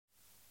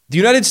The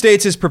United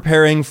States is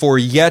preparing for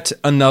yet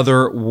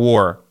another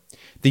war.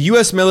 The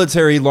U.S.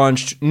 military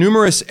launched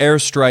numerous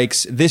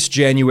airstrikes this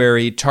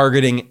January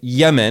targeting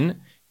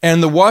Yemen,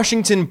 and the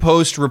Washington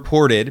Post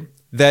reported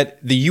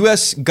that the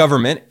U.S.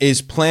 government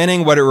is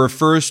planning what it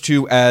refers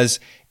to as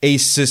a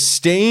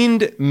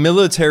sustained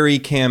military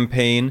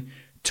campaign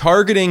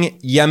targeting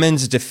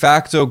Yemen's de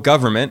facto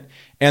government,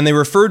 and they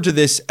referred to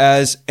this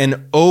as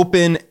an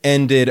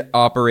open-ended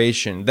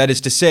operation. That is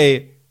to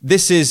say,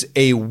 this is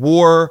a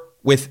war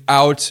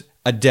without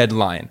a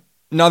deadline.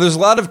 Now, there's a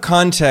lot of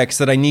context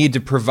that I need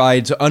to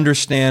provide to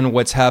understand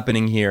what's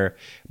happening here,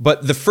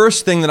 but the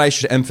first thing that I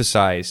should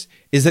emphasize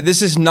is that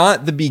this is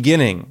not the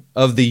beginning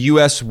of the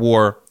U.S.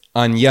 war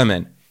on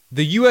Yemen.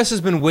 The U.S.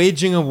 has been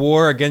waging a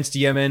war against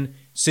Yemen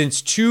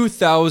since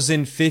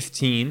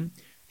 2015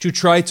 to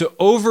try to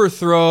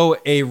overthrow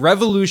a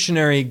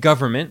revolutionary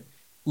government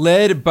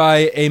led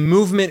by a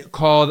movement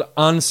called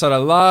Ansar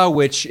Allah,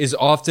 which is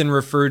often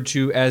referred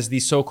to as the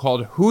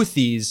so-called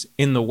Houthis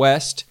in the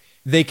West.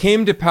 They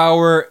came to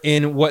power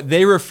in what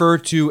they refer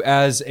to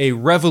as a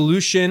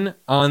revolution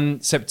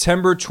on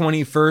September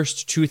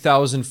 21st,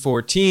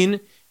 2014,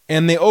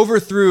 and they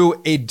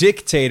overthrew a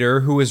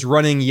dictator who was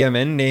running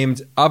Yemen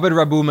named Abd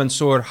Rabbu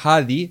Mansour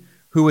Hadi,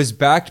 who was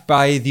backed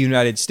by the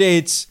United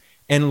States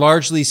and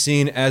largely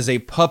seen as a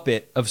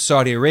puppet of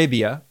Saudi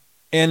Arabia.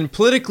 And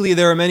politically,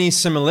 there are many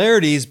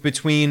similarities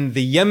between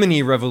the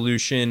Yemeni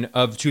revolution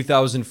of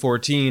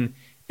 2014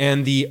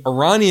 and the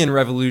Iranian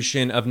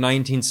revolution of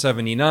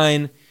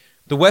 1979.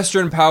 The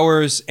Western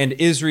powers and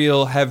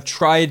Israel have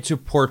tried to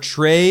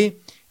portray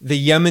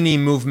the Yemeni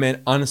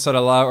movement, Ansar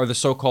Allah, or the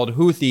so-called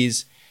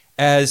Houthis,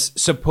 as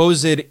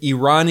supposed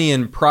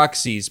Iranian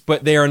proxies,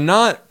 but they are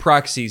not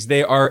proxies.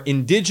 They are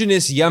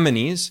indigenous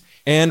Yemenis,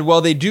 and while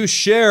they do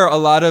share a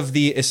lot of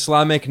the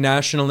Islamic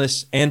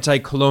nationalist,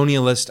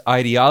 anti-colonialist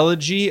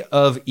ideology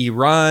of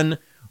Iran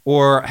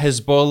or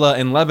Hezbollah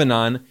in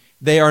Lebanon,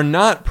 they are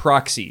not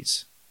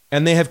proxies.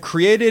 And they have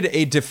created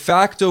a de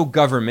facto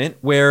government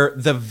where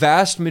the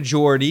vast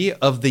majority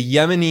of the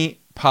Yemeni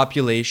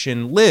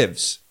population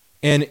lives.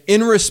 And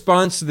in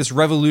response to this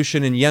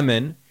revolution in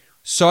Yemen,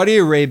 Saudi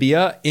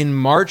Arabia, in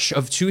March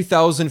of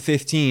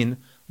 2015,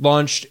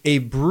 launched a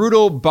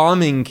brutal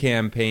bombing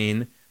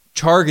campaign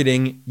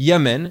targeting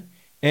Yemen,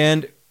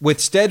 and with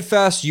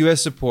steadfast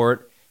U.S.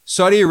 support,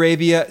 Saudi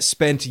Arabia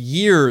spent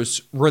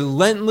years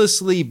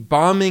relentlessly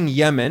bombing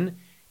Yemen,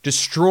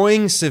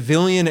 destroying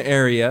civilian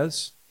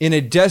areas in a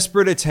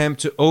desperate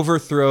attempt to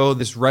overthrow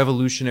this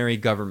revolutionary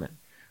government.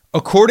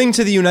 According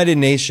to the United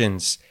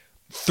Nations,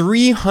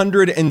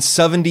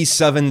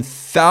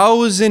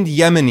 377,000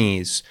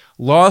 Yemenis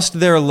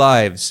lost their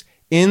lives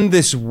in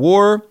this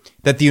war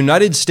that the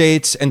United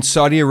States and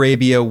Saudi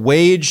Arabia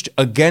waged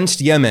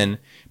against Yemen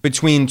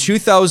between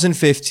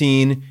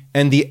 2015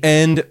 and the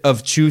end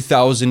of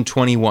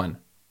 2021.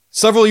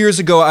 Several years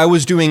ago, I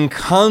was doing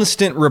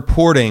constant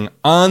reporting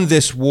on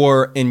this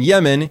war in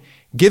Yemen,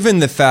 given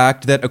the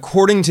fact that,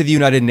 according to the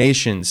United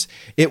Nations,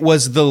 it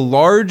was the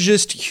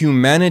largest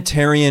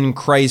humanitarian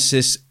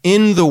crisis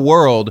in the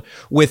world,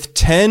 with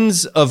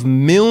tens of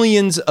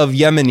millions of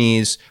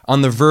Yemenis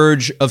on the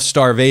verge of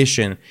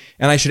starvation.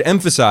 And I should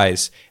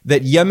emphasize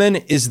that Yemen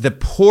is the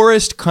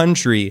poorest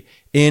country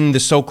in the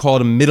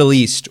so-called Middle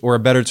East, or a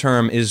better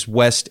term is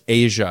West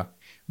Asia.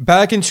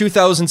 Back in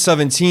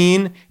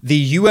 2017, the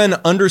UN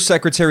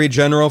Undersecretary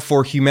General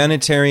for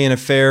Humanitarian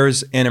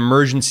Affairs and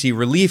Emergency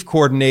Relief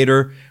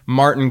Coordinator,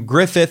 Martin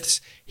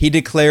Griffiths, he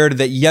declared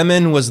that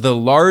Yemen was the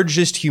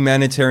largest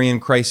humanitarian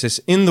crisis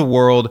in the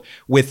world,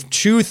 with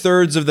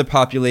 2/3 of the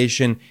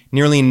population,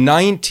 nearly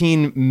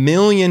 19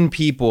 million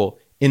people,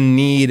 in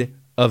need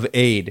of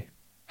aid.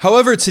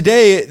 However,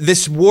 today,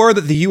 this war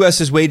that the U.S.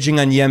 is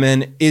waging on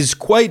Yemen is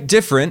quite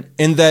different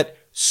in that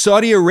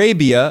Saudi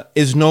Arabia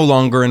is no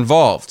longer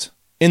involved.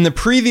 In the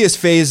previous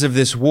phase of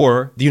this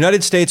war, the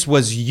United States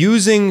was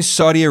using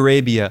Saudi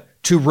Arabia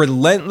to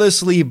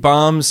relentlessly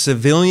bomb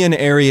civilian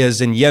areas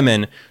in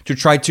Yemen to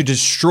try to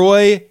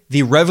destroy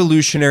the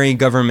revolutionary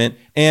government.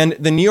 And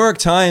the New York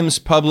Times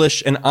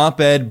published an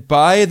op-ed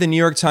by the New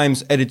York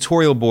Times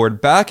editorial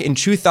board back in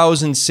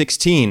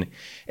 2016,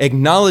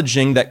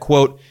 acknowledging that,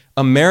 quote,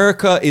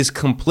 America is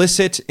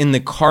complicit in the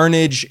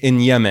carnage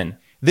in Yemen.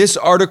 This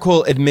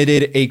article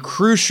admitted a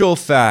crucial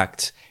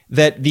fact,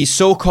 that the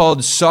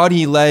so-called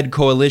Saudi-led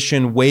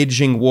coalition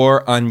waging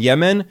war on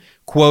Yemen,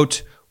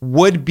 quote,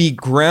 would be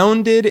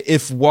grounded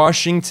if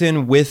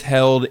Washington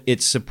withheld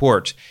its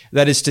support.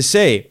 That is to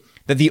say,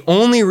 that the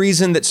only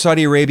reason that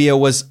Saudi Arabia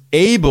was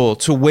able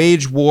to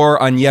wage war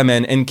on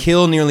Yemen and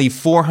kill nearly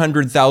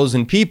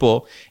 400,000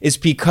 people is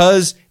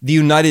because the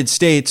United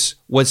States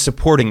was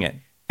supporting it.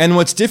 And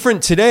what's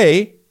different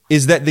today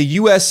is that the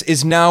U.S.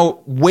 is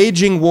now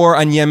waging war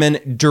on Yemen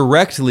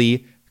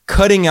directly,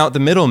 cutting out the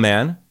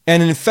middleman.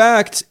 And in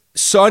fact,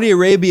 Saudi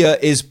Arabia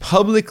is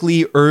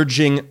publicly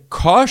urging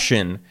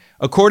caution.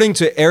 According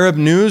to Arab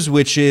News,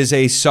 which is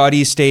a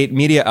Saudi state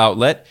media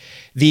outlet,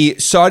 the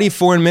Saudi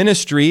Foreign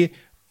Ministry,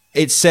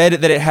 it said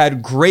that it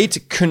had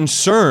great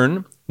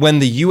concern when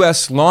the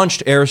U.S.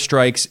 launched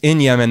airstrikes in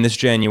Yemen this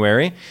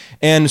January,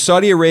 and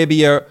Saudi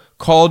Arabia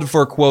called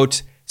for,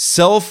 quote,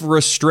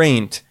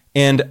 self-restraint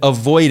and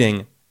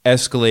avoiding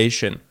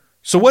escalation.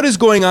 So what is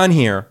going on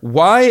here?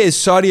 Why is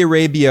Saudi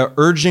Arabia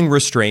urging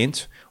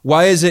restraint?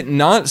 Why is it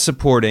not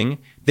supporting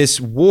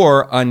this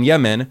war on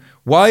Yemen?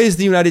 Why is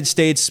the United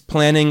States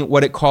planning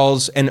what it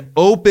calls an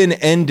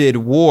open-ended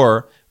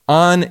war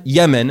on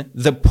Yemen,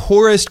 the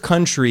poorest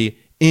country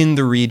in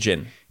the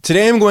region?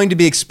 Today I'm going to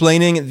be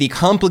explaining the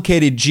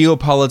complicated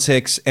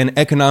geopolitics and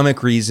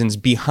economic reasons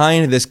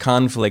behind this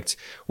conflict,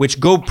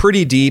 which go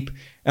pretty deep.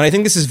 And I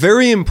think this is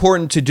very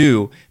important to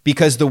do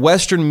because the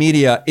Western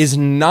media is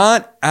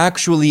not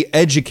actually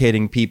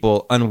educating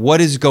people on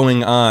what is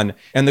going on.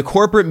 And the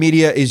corporate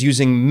media is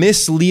using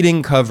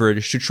misleading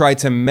coverage to try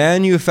to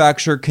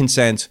manufacture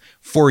consent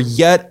for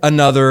yet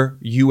another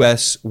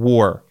U.S.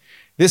 war.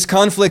 This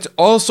conflict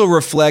also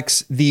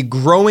reflects the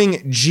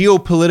growing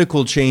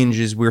geopolitical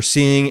changes we're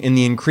seeing in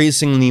the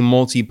increasingly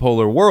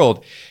multipolar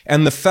world,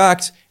 and the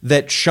fact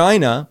that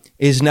China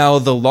is now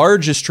the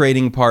largest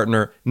trading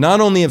partner,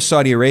 not only of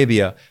Saudi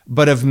Arabia,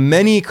 but of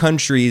many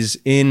countries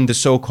in the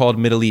so-called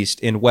Middle East,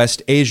 in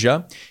West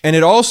Asia. And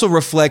it also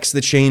reflects the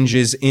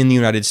changes in the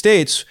United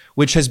States,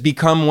 which has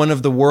become one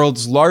of the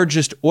world's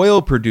largest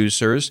oil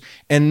producers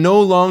and no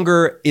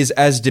longer is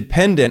as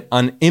dependent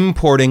on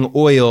importing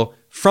oil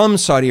from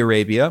Saudi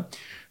Arabia.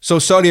 So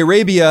Saudi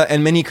Arabia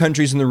and many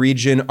countries in the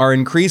region are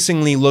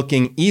increasingly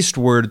looking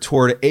eastward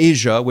toward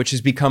Asia, which has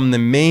become the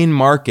main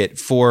market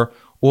for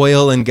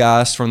oil and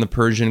gas from the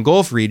Persian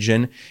Gulf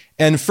region.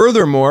 And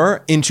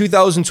furthermore, in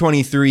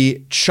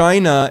 2023,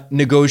 China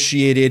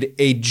negotiated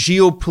a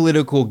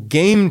geopolitical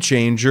game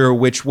changer,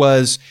 which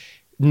was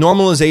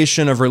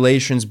normalization of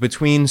relations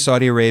between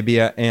Saudi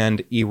Arabia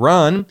and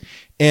Iran.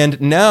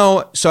 And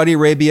now Saudi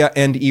Arabia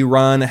and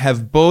Iran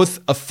have both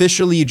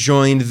officially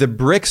joined the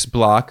BRICS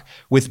bloc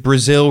with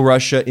Brazil,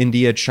 Russia,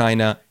 India,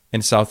 China,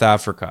 and South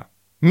Africa.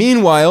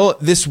 Meanwhile,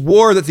 this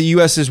war that the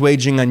U.S. is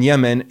waging on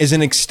Yemen is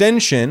an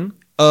extension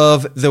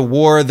of the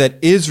war that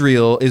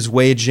Israel is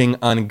waging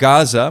on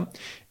Gaza.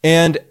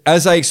 And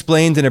as I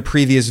explained in a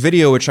previous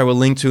video, which I will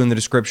link to in the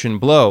description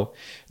below,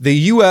 the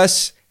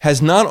U.S.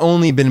 has not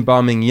only been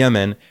bombing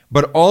Yemen,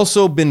 but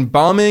also been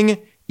bombing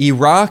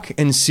Iraq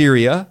and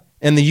Syria.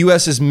 And the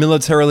U.S. is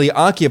militarily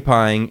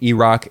occupying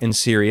Iraq and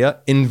Syria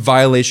in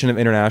violation of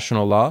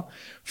international law.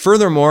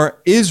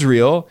 Furthermore,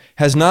 Israel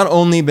has not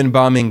only been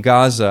bombing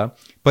Gaza,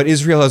 but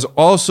Israel has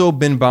also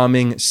been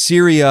bombing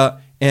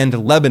Syria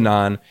and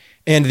Lebanon.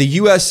 And the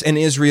U.S. and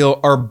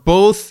Israel are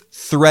both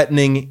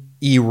threatening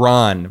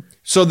Iran.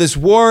 So this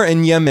war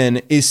in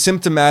Yemen is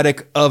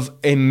symptomatic of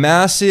a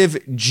massive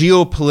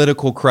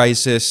geopolitical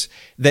crisis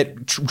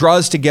that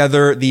draws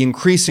together the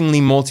increasingly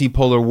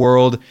multipolar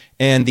world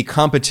and the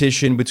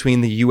competition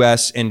between the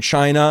U.S. and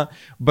China,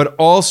 but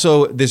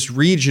also this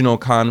regional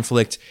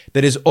conflict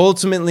that is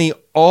ultimately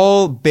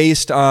all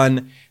based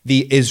on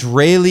the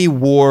Israeli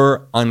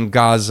war on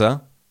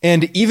Gaza.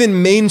 And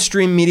even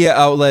mainstream media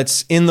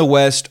outlets in the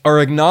West are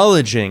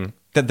acknowledging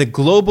that the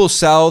global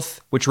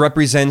South, which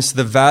represents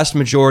the vast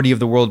majority of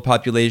the world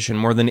population,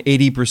 more than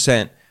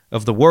 80%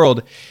 of the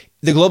world,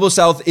 the global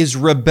South is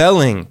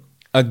rebelling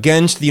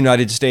against the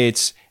United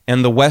States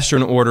and the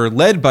Western order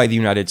led by the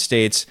United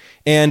States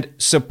and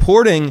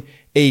supporting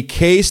a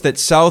case that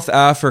South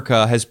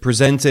Africa has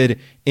presented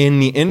in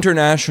the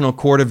International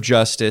Court of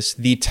Justice,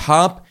 the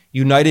top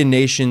United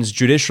Nations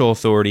judicial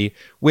authority,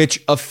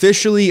 which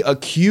officially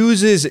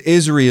accuses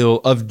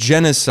Israel of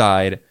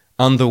genocide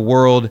on the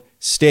world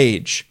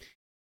stage.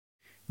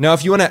 Now,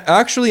 if you want to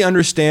actually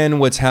understand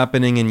what's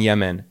happening in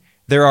Yemen,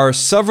 there are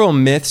several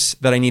myths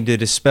that I need to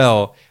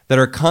dispel that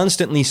are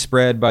constantly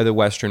spread by the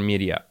Western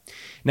media.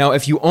 Now,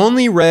 if you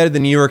only read the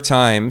New York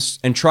Times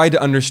and tried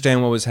to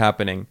understand what was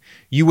happening,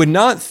 you would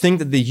not think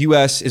that the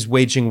U.S. is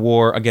waging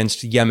war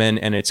against Yemen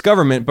and its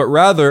government, but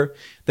rather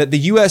that the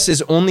U.S.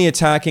 is only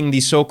attacking the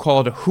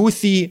so-called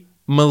Houthi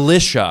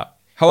militia.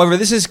 However,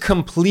 this is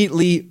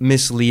completely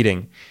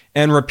misleading.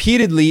 And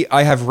repeatedly,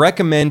 I have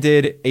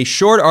recommended a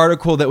short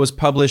article that was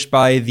published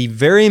by the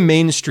very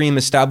mainstream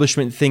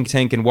establishment think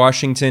tank in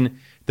Washington,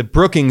 the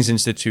Brookings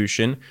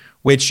Institution,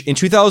 which in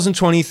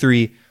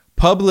 2023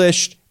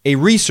 published a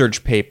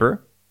research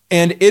paper,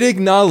 and it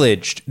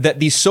acknowledged that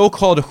the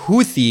so-called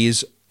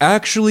Houthis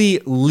actually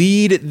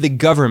lead the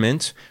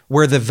government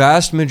where the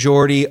vast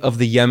majority of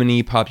the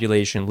Yemeni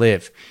population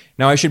live.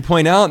 Now, I should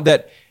point out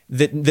that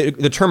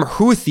the term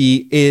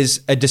Houthi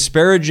is a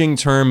disparaging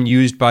term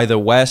used by the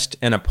West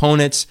and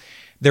opponents.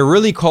 They're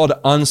really called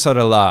Ansar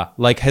Allah,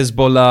 like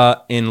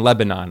Hezbollah in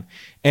Lebanon.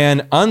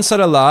 And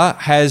Ansar Allah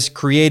has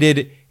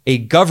created a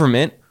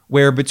government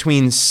where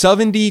between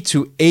 70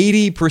 to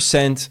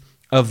 80%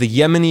 of the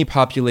Yemeni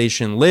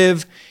population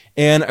live.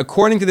 And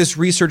according to this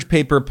research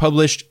paper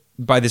published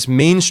by this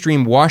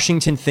mainstream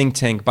Washington think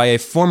tank by a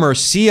former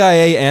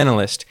CIA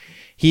analyst,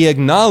 he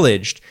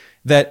acknowledged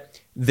that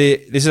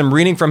I'm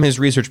reading from his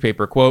research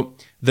paper,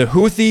 quote, "The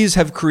Houthis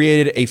have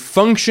created a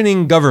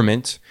functioning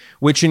government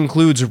which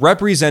includes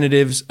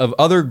representatives of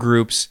other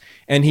groups,"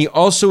 and he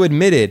also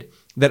admitted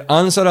that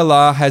Ansar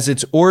Allah has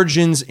its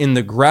origins in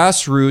the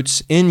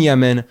grassroots in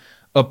Yemen,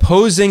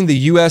 opposing the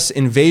U.S.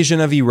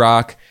 invasion of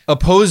Iraq,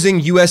 opposing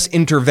U.S.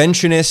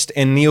 interventionist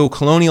and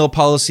neo-colonial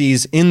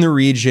policies in the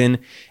region,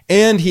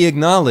 and he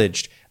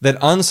acknowledged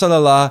that Ansar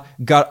Allah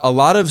got a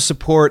lot of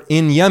support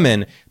in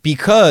Yemen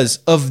because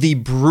of the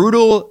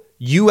brutal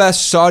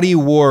U.S.-Saudi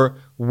war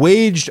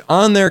waged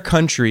on their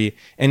country,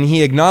 and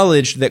he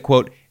acknowledged that,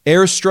 quote,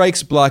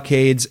 airstrikes,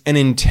 blockades, and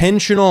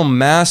intentional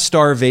mass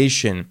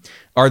starvation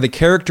are the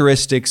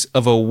characteristics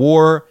of a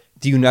war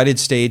the United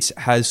States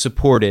has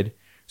supported.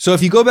 So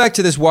if you go back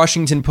to this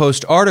Washington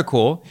Post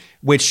article,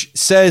 which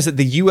says that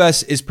the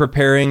U.S. is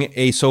preparing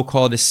a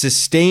so-called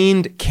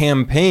sustained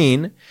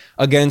campaign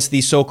against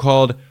the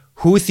so-called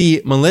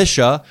Houthi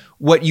militia,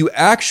 what you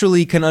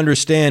actually can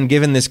understand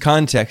given this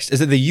context is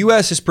that the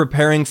U.S. is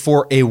preparing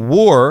for a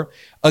war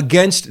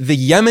against the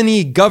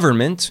Yemeni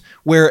government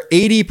where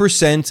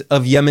 80%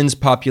 of Yemen's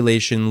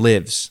population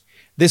lives.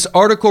 This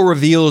article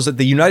reveals that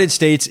the United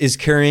States is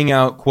carrying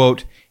out,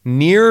 quote,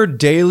 near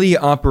daily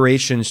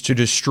operations to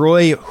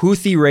destroy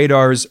Houthi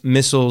radars,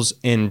 missiles,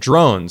 and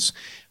drones.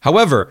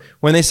 However,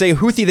 when they say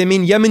Houthi, they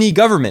mean Yemeni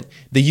government.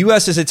 The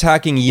U.S. is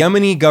attacking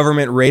Yemeni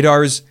government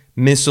radars,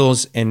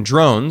 missiles, and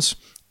drones.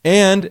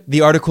 And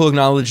the article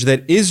acknowledged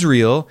that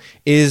Israel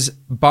is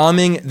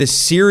bombing the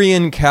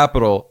Syrian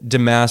capital,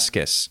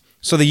 Damascus.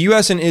 So the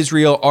U.S. and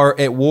Israel are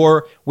at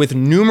war with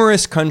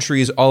numerous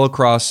countries all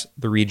across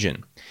the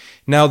region.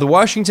 Now, the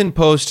Washington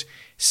Post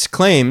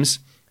claims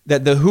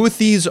that the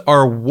Houthis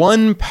are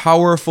one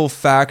powerful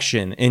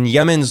faction in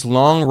Yemen's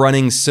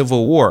long-running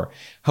civil war.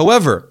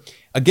 However,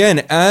 again,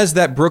 as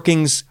that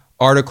Brookings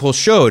article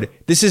showed,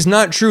 this is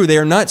not true. They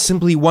are not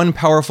simply one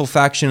powerful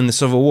faction in the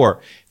civil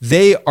war.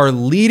 They are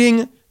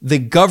leading the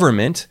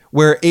government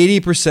where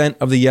 80%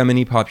 of the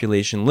Yemeni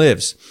population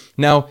lives.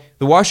 Now,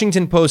 the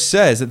Washington Post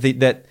says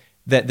that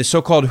the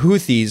so-called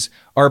Houthis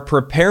are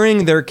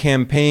preparing their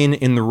campaign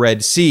in the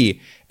Red Sea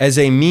as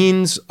a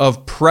means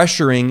of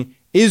pressuring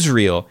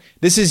Israel.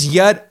 This is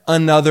yet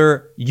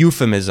another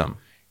euphemism.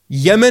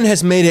 Yemen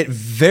has made it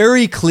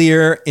very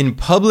clear in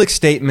public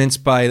statements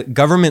by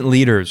government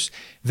leaders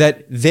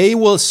that they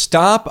will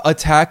stop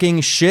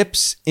attacking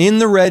ships in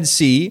the Red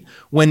Sea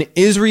when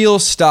Israel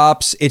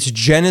stops its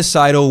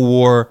genocidal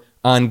war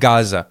on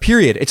Gaza.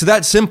 Period. It's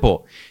that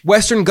simple.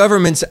 Western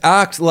governments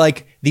act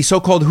like the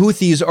so-called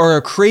Houthis are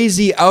a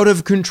crazy,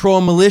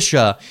 out-of-control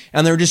militia,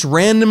 and they're just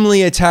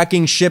randomly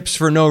attacking ships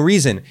for no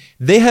reason.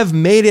 They have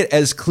made it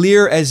as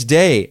clear as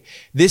day.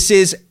 This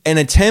is an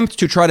attempt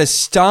to try to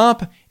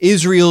stop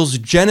Israel's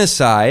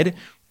genocide,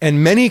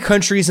 and many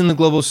countries in the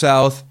global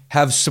south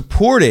have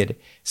supported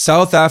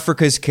South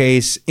Africa's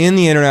case in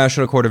the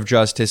International Court of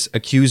Justice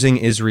accusing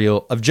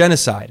Israel of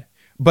genocide.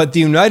 But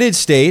the United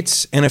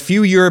States and a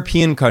few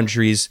European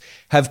countries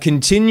have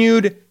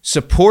continued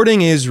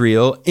supporting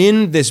Israel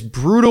in this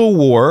brutal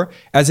war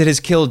as it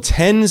has killed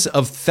tens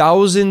of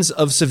thousands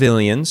of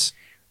civilians.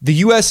 The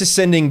U.S. is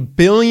sending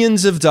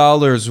billions of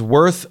dollars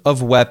worth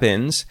of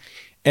weapons,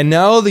 and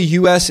now the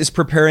U.S. is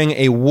preparing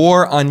a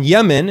war on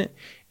Yemen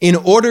in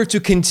order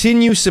to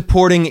continue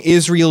supporting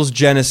Israel's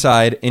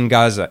genocide in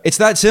Gaza. It's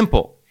that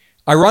simple.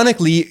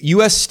 Ironically,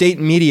 U.S. state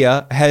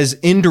media has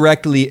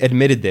indirectly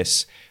admitted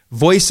this.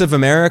 Voice of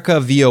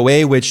America,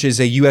 VOA, which is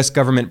a U.S.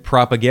 government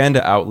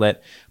propaganda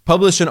outlet,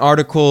 published an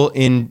article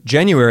in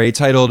January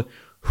titled,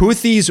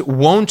 Houthis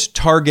Won't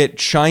Target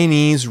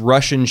Chinese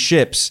Russian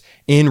Ships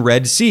in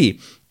Red Sea.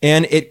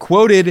 And it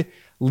quoted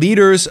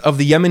leaders of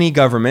the Yemeni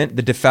government,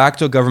 the de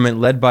facto government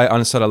led by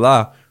Ansar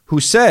Allah, who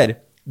said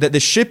that the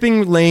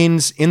shipping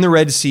lanes in the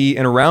Red Sea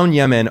and around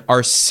Yemen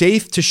are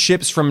safe to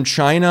ships from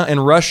China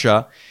and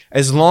Russia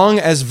as long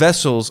as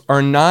vessels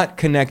are not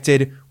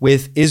connected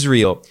with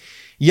Israel.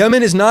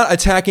 Yemen is not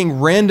attacking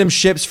random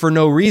ships for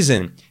no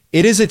reason.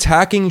 It is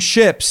attacking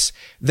ships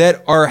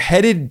that are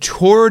headed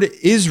toward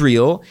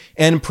Israel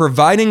and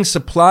providing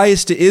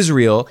supplies to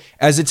Israel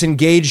as it's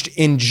engaged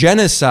in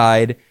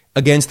genocide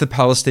against the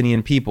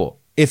Palestinian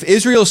people. If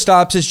Israel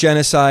stops its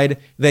genocide,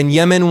 then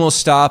Yemen will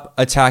stop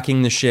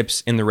attacking the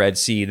ships in the Red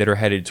Sea that are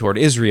headed toward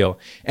Israel.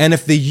 And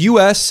if the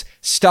U.S.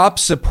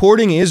 stops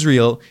supporting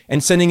Israel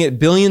and sending it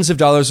billions of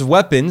dollars of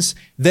weapons,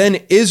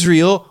 then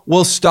Israel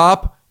will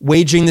stop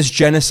waging this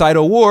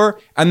genocidal war,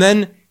 and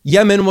then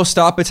Yemen will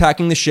stop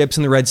attacking the ships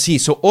in the Red Sea.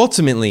 So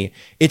ultimately,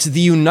 it's the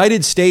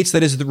United States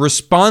that is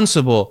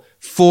responsible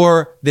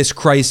for this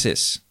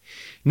crisis.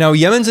 Now,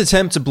 Yemen's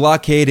attempt to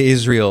blockade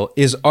Israel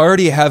is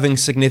already having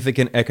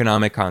significant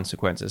economic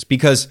consequences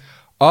because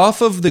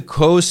off of the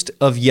coast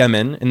of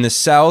Yemen in the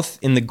south,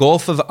 in the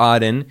Gulf of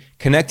Aden,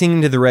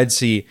 connecting to the Red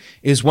Sea,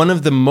 is one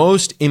of the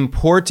most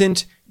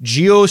important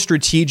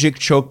geostrategic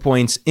choke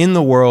points in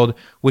the world,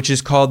 which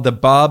is called the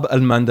Bab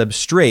al-Mandab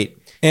Strait.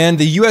 And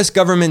the U.S.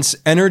 government's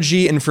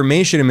Energy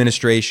Information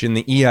Administration,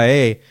 the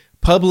EIA,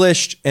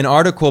 published an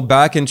article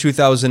back in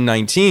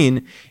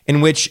 2019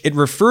 in which it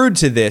referred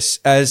to this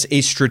as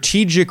a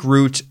strategic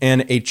route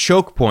and a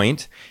choke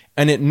point,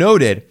 and it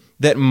noted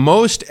that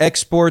most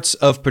exports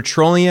of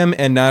petroleum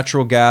and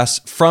natural gas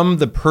from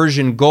the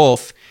Persian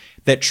Gulf,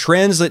 that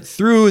transit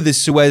through the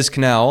Suez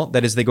Canal,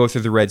 that is, they go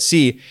through the Red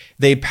Sea,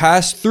 they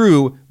pass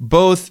through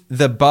both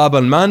the Bab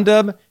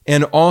al-Mandab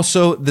and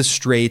also the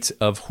Strait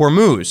of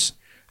Hormuz.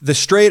 The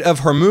Strait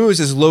of Hormuz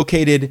is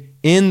located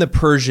in the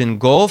Persian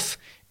Gulf,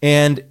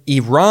 and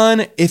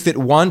Iran, if it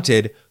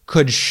wanted,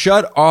 could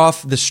shut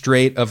off the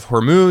Strait of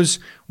Hormuz,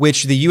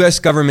 which the U.S.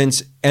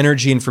 government's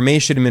Energy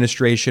Information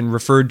Administration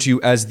referred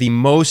to as the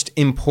most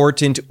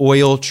important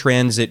oil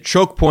transit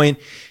choke point.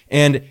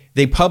 And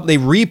they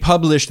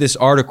republished this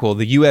article,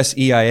 the US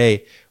EIA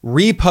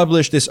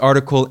republished this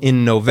article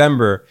in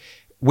November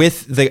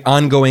with the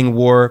ongoing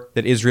war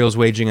that Israel is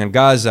waging on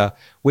Gaza,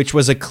 which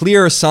was a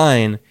clear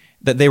sign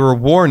that they were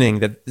warning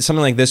that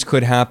something like this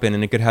could happen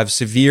and it could have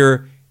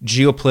severe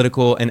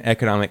geopolitical and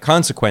economic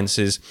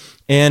consequences.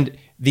 And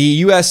the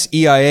US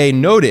EIA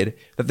noted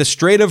that the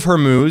Strait of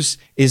Hormuz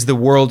is the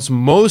world's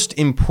most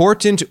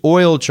important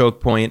oil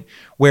choke point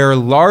where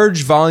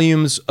large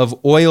volumes of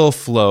oil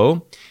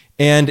flow.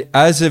 And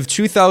as of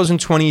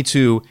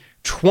 2022,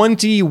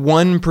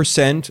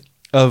 21%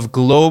 of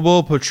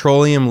global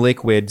petroleum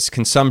liquids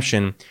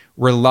consumption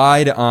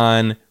relied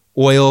on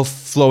oil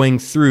flowing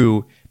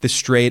through the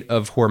Strait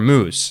of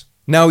Hormuz.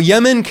 Now,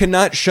 Yemen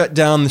cannot shut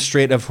down the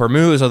Strait of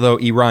Hormuz, although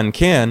Iran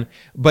can,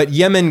 but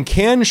Yemen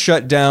can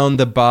shut down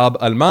the Bab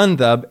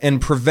al-Mandab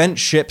and prevent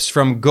ships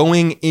from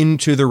going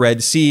into the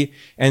Red Sea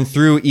and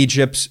through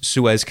Egypt's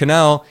Suez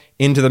Canal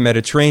into the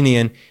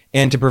Mediterranean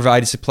and to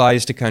provide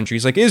supplies to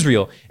countries like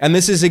Israel. And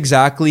this is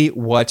exactly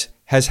what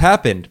has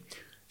happened.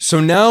 So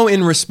now,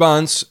 in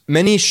response,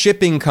 many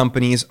shipping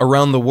companies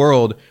around the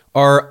world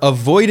are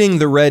avoiding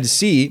the Red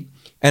Sea,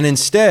 and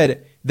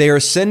instead they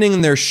are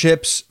sending their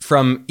ships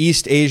from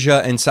East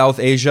Asia and South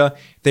Asia.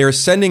 They are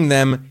sending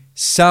them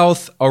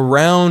south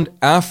around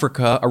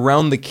Africa,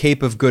 around the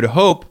Cape of Good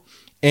Hope,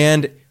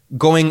 and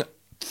going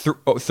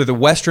through the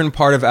western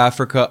part of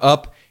Africa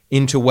up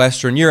into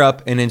Western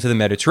Europe and into the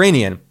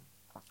Mediterranean.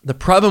 The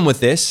problem with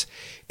this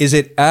is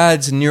it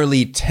adds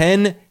nearly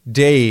 10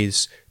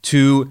 days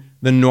to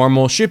the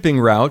normal shipping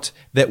route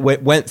that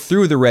went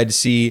through the Red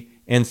Sea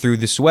and through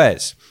the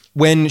Suez.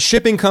 When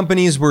shipping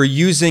companies were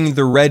using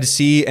the Red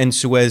Sea and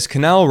Suez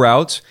Canal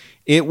route,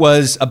 it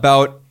was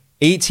about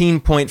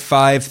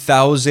 18.5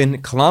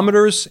 thousand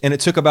kilometers, and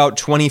it took about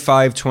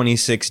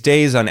 26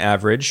 days on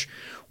average.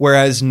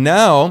 Whereas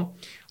now,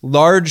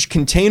 large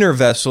container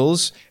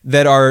vessels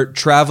that are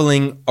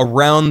traveling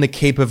around the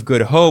Cape of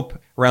Good Hope,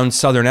 around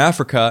southern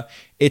Africa,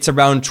 it's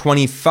around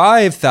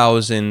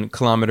 25,000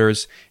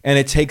 kilometers, and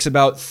it takes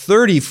about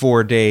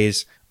 34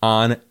 days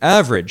on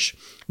average.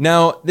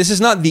 Now, this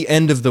is not the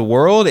end of the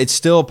world. It's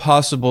still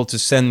possible to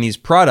send these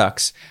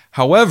products.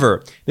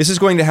 However, this is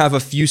going to have a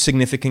few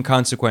significant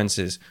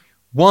consequences.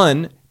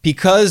 One,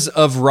 because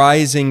of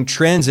rising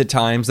transit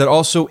times, that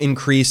also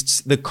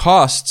increased the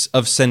costs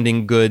of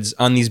sending goods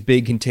on these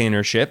big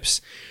container ships.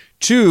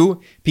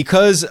 Two,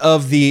 because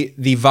of the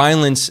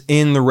violence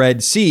in the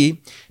Red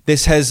Sea,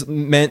 this has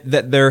meant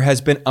that there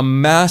has been a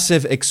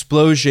massive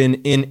explosion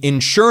in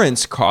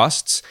insurance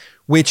costs,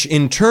 which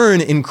in turn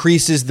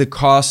increases the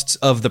costs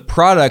of the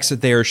products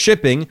that they are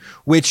shipping,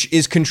 which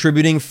is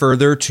contributing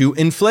further to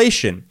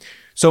inflation.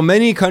 So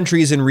many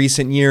countries in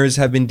recent years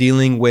have been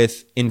dealing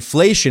with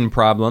inflation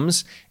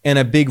problems, and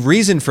a big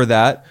reason for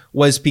that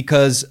was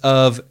because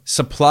of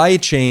supply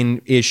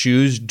chain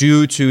issues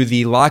due to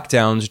the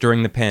lockdowns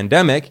during the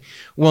pandemic.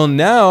 Well,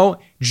 now,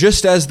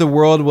 just as the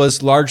world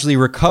was largely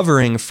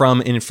recovering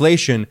from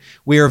inflation,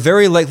 we are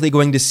very likely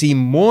going to see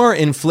more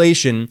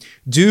inflation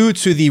due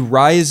to the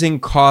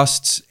rising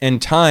costs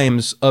and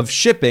times of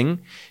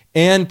shipping,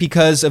 and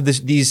because of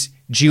these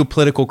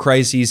geopolitical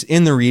crises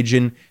in the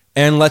region.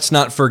 And let's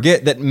not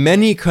forget that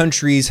many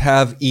countries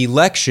have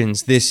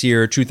elections this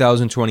year,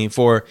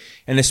 2024,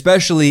 and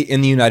especially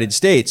in the United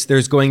States,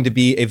 there's going to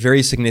be a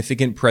very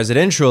significant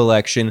presidential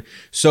election.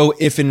 So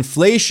if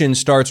inflation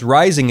starts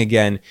rising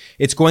again,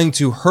 it's going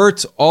to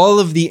hurt all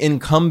of the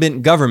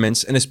incumbent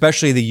governments, and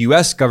especially the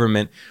US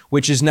government,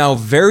 which is now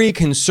very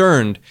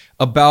concerned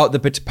about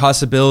the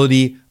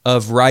possibility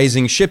of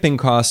rising shipping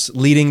costs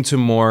leading to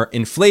more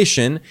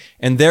inflation,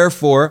 and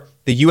therefore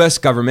the US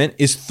government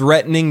is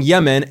threatening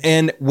Yemen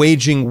and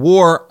waging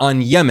war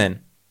on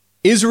Yemen.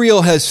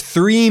 Israel has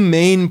three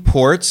main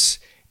ports.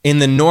 In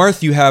the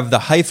north, you have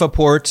the Haifa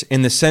port.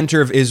 In the center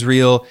of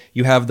Israel,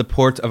 you have the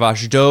port of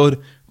Ashdod.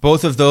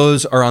 Both of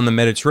those are on the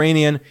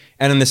Mediterranean.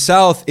 And in the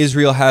south,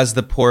 Israel has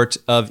the port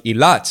of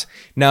Eilat.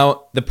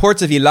 Now, the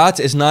port of Eilat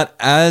is not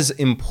as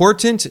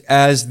important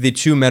as the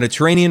two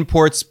Mediterranean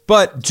ports,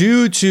 but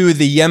due to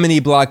the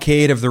Yemeni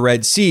blockade of the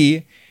Red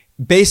Sea,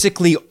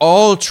 basically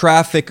all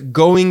traffic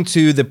going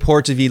to the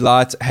port of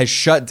Eilat has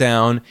shut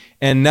down,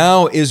 and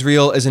now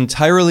Israel is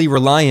entirely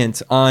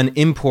reliant on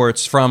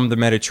imports from the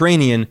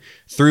Mediterranean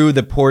through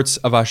the ports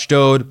of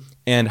Ashdod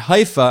and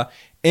Haifa.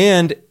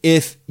 And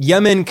if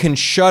Yemen can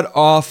shut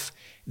off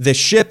the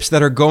ships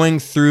that are going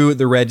through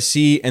the Red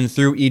Sea and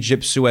through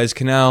Egypt's Suez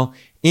Canal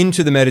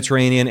into the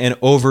Mediterranean and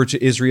over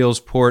to Israel's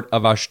port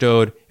of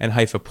Ashdod and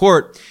Haifa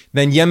port,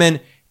 then Yemen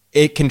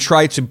it can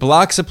try to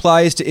block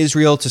supplies to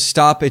Israel to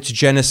stop its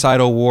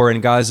genocidal war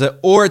in Gaza,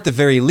 or at the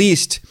very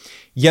least,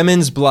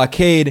 Yemen's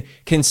blockade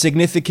can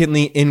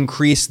significantly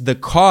increase the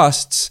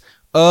costs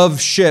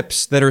of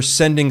ships that are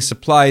sending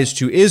supplies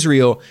to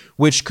Israel,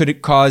 which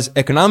could cause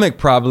economic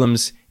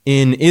problems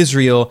in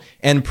Israel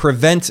and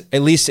prevent,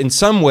 at least in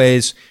some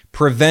ways,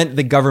 prevent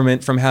the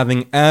government from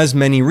having as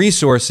many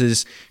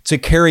resources to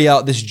carry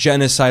out this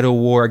genocidal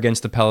war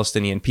against the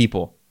Palestinian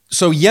people.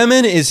 So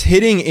Yemen is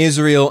hitting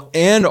Israel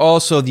and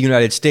also the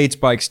United States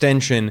by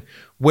extension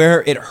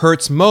where it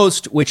hurts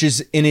most, which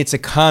is in its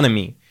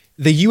economy.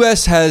 The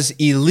U.S. has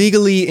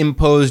illegally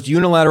imposed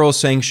unilateral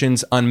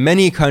sanctions on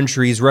many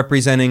countries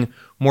representing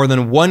more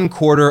than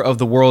 1/4 of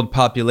the world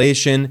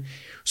population.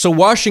 So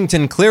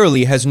Washington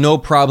clearly has no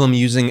problem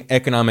using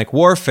economic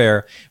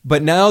warfare,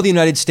 but now the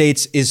United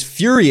States is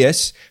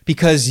furious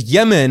because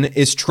Yemen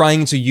is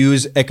trying to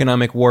use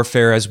economic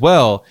warfare as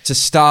well to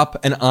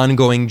stop an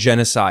ongoing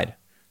genocide.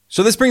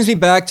 So this brings me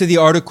back to the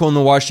article in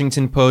the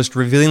Washington Post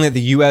revealing that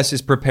the U.S.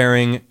 is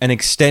preparing an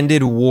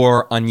extended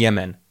war on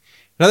Yemen.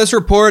 Now, this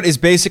report is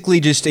basically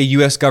just a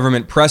U.S.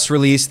 government press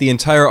release. The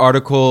entire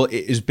article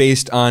is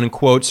based on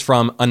quotes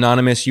from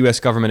anonymous U.S.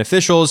 government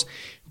officials,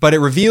 but it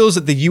reveals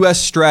that the U.S.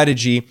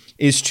 strategy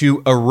is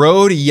to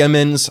erode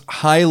Yemen's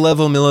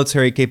high-level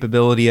military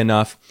capability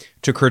enough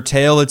to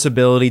curtail its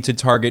ability to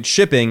target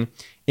shipping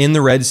in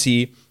the Red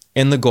Sea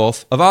and the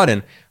Gulf of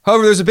Aden.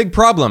 However, there's a big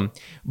problem.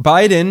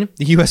 Biden,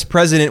 the U.S.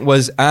 president,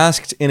 was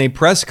asked in a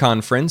press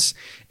conference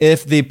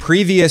if the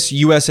previous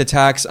U.S.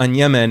 attacks on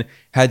Yemen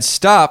had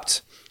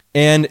stopped,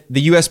 and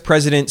the U.S.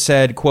 president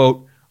said,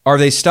 quote, "Are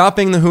they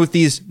stopping the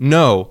Houthis?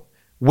 No.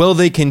 Will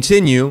they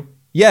continue?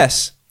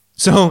 Yes."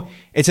 So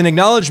it's an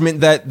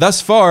acknowledgement that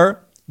thus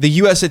far, the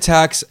U.S.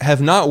 attacks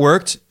have not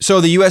worked, so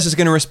the U.S. is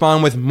going to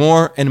respond with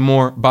more and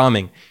more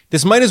bombing.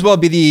 This might as well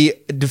be the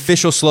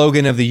official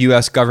slogan of the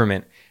U.S.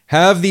 government.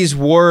 Have these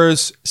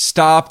wars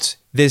stopped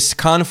this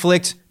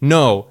conflict?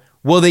 No.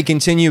 Will they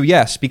continue?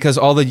 Yes, because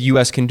all the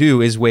U.S. can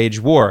do is wage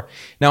war.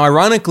 Now,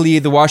 ironically,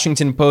 the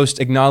Washington Post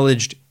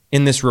acknowledged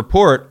in this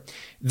report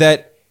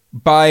that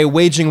by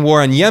waging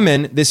war on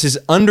Yemen, this is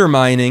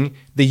undermining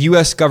the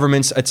U.S.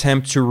 government's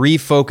attempt to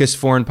refocus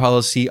foreign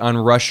policy on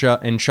Russia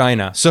and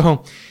China.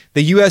 So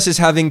the U.S. is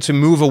having to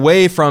move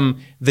away from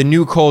the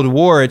new Cold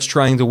War it's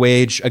trying to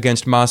wage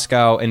against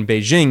Moscow and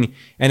Beijing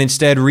and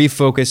instead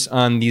refocus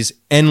on these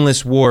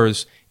endless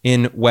wars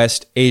in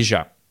West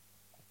Asia.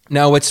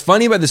 Now, what's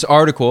funny about this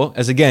article,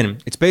 as again,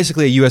 it's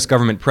basically a U.S.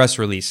 government press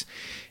release,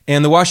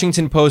 and the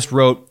Washington Post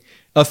wrote,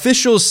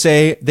 "Officials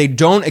say they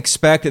don't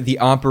expect that the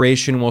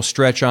operation will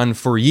stretch on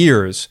for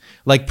years,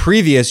 like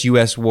previous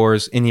U.S.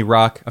 wars in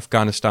Iraq,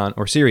 Afghanistan,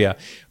 or Syria.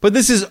 But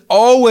this is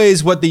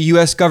always what the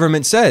U.S.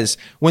 government says.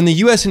 When the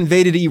U.S.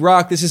 invaded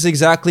Iraq, this is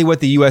exactly what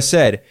the U.S.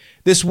 said.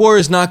 This war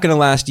is not going to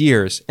last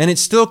years, and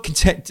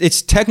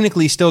it's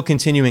technically still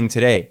continuing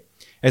today.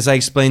 As I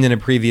explained in a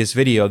previous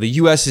video, the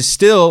U.S. is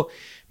still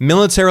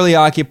militarily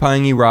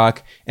occupying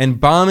Iraq and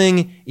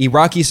bombing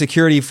Iraqi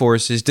security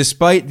forces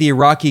despite the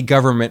Iraqi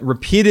government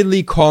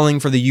repeatedly calling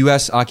for the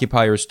U.S.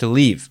 occupiers to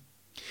leave."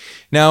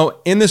 Now,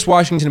 in this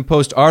Washington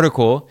Post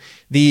article,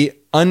 the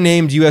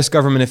unnamed U.S.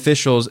 government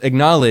officials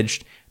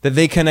acknowledged that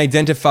they can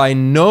identify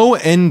no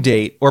end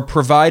date or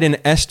provide an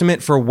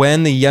estimate for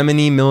when the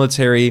Yemeni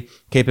military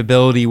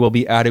capability will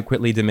be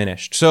adequately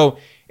diminished. So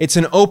it's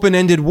an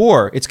open-ended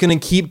war. It's going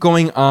to keep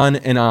going on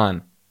and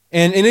on.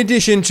 And in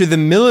addition to the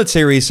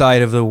military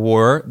side of the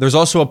war, there's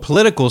also a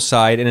political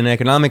side and an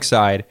economic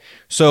side.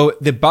 So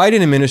the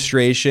Biden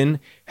administration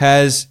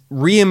has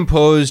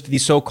reimposed the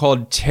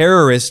so-called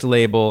terrorist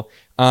label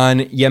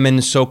on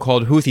Yemen's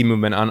so-called Houthi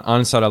movement, on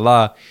Ansar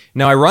Allah.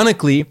 Now,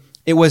 ironically,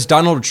 it was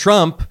Donald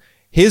Trump,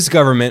 his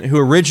government, who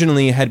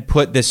originally had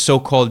put this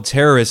so-called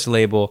terrorist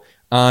label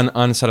on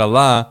Ansar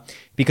Allah,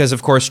 because,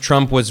 of course,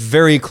 Trump was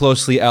very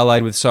closely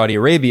allied with Saudi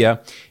Arabia.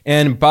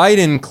 And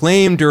Biden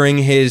claimed during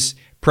his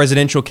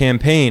presidential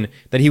campaign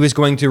that he was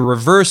going to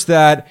reverse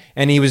that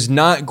and he was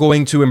not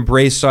going to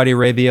embrace Saudi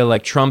Arabia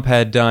like Trump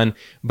had done.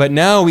 But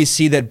now we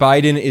see that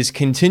Biden is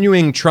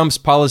continuing Trump's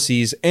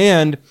policies,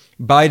 and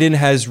Biden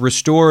has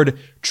restored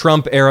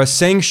Trump-era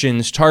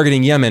sanctions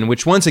targeting Yemen,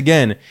 which once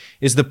again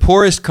is the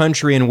poorest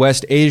country in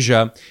West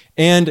Asia.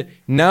 And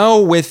now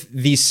with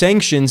the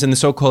sanctions and the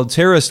so-called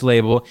terrorist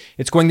label,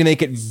 it's going to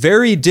make it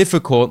very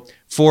difficult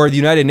for the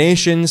United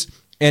Nations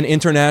and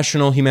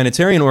international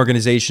humanitarian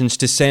organizations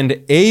to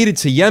send aid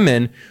to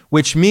Yemen,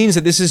 which means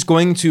that this is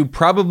going to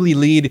probably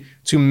lead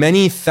to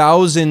many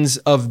thousands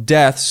of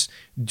deaths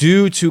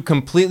due to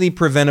completely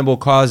preventable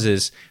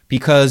causes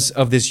because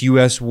of this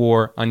U.S.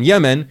 war on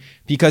Yemen,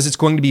 because it's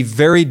going to be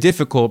very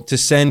difficult to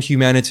send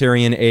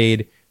humanitarian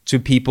aid to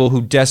people who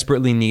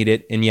desperately need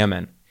it in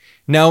Yemen.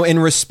 Now, in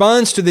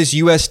response to this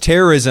U.S.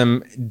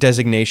 terrorism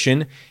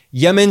designation,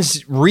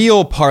 Yemen's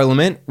real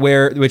parliament,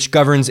 which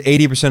governs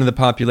 80% of the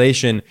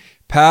population,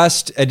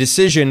 passed a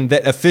decision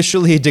that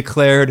officially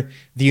declared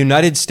the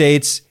United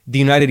States, the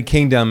United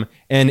Kingdom,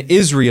 and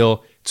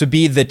Israel to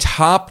be the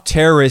top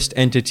terrorist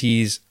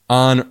entities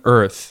on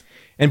Earth.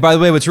 And by the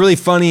way, what's really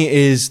funny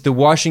is the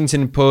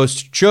Washington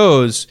Post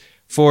chose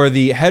for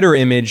the header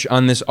image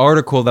on this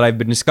article that I've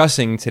been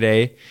discussing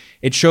today,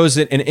 it shows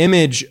an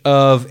image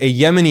of a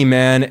Yemeni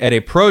man at a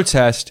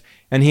protest,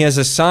 and he has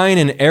a sign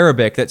in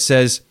Arabic that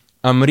says,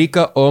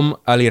 Amerika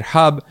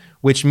al-Irhab,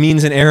 which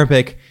means in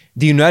Arabic,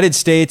 the United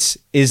States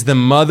is the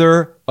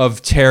mother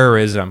of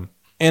terrorism.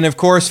 And of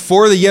course,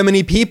 for the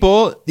Yemeni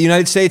people, the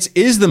United States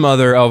is the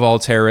mother of all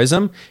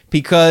terrorism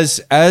because,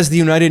 as the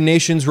United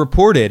Nations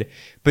reported,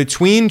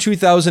 between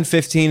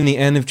 2015 and the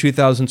end of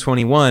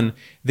 2021,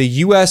 the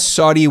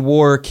U.S.-Saudi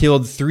war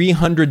killed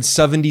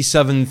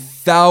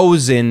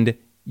 377,000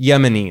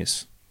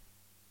 Yemenis.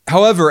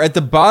 However, at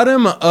the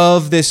bottom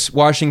of this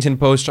Washington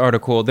Post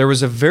article, there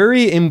was a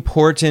very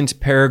important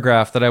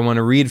paragraph that I want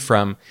to read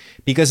from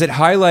because it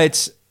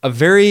highlights a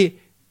very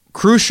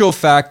crucial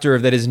factor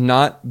that is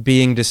not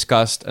being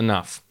discussed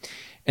enough.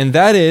 And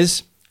that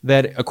is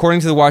that, according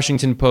to the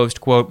Washington Post,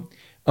 quote,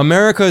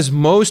 America's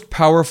most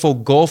powerful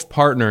Gulf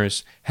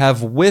partners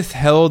have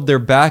withheld their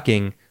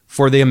backing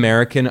for the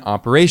American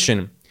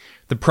operation.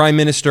 The Prime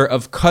Minister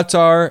of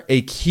Qatar,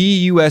 a key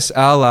U.S.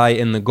 ally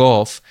in the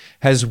Gulf,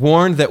 has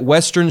warned that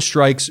Western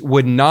strikes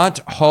would not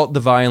halt the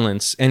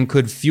violence and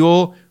could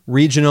fuel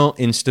regional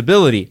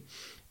instability.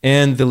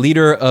 And the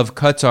leader of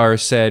Qatar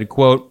said,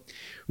 quote,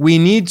 we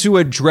need to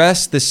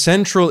address the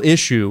central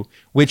issue,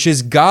 which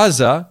is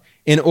Gaza,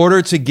 in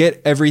order to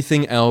get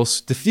everything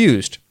else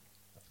diffused.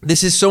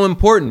 This is so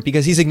important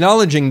because he's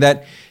acknowledging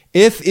that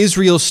if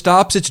Israel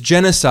stops its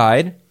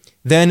genocide,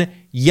 then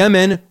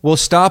Yemen will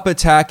stop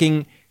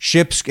attacking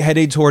ships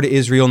headed toward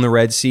Israel in the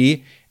Red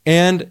Sea,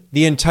 and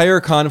the entire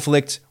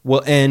conflict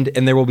will end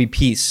and there will be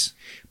peace.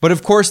 But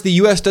of course, the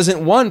U.S.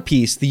 doesn't want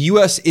peace. The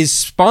U.S. is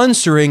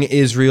sponsoring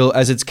Israel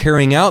as it's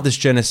carrying out this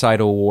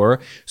genocidal war.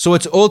 So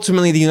it's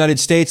ultimately the United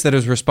States that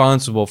is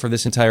responsible for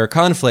this entire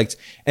conflict.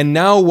 And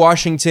now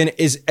Washington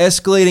is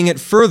escalating it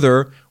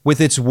further with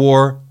its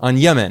war on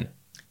Yemen.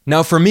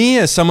 Now, for me,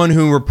 as someone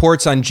who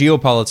reports on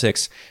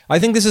geopolitics, I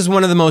think this is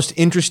one of the most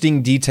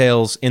interesting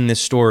details in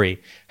this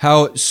story.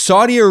 How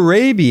Saudi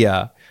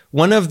Arabia,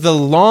 one of the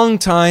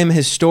longtime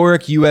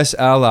historic U.S.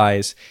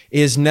 allies,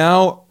 is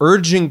now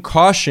urging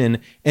caution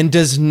and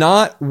does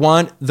not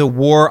want the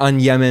war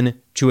on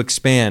Yemen to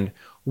expand.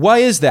 Why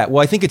is that?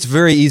 Well, I think it's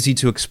very easy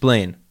to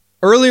explain.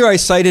 Earlier, I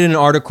cited an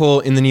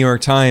article in the New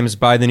York Times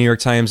by the New York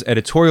Times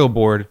editorial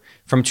board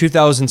from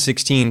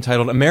 2016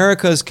 titled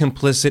America's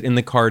Complicit in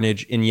the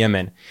Carnage in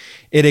Yemen.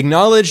 It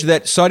acknowledged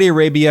that Saudi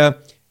Arabia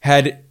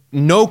had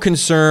no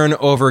concern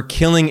over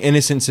killing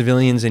innocent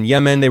civilians in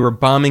Yemen. They were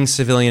bombing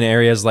civilian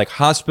areas like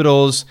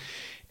hospitals,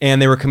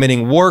 and they were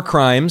committing war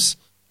crimes.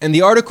 And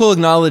the article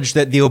acknowledged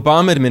that the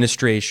Obama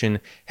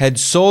administration had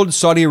sold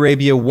Saudi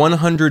Arabia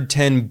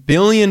 $110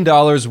 billion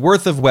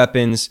worth of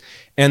weapons,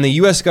 and the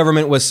U.S.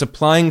 government was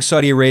supplying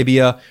Saudi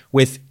Arabia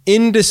with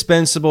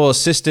indispensable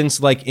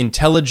assistance like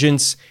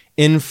intelligence,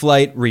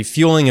 in-flight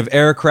refueling of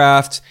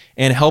aircraft,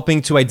 and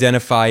helping to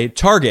identify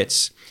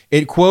targets.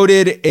 It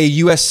quoted a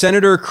U.S.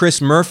 Senator,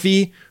 Chris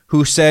Murphy,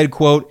 who said,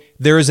 quote,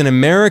 there is an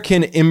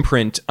American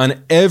imprint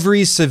on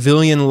every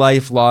civilian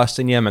life lost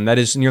in Yemen. That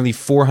is nearly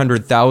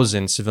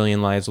 400,000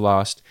 civilian lives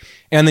lost.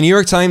 And the New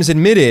York Times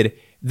admitted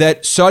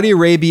that Saudi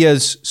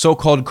Arabia's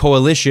so-called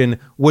coalition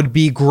would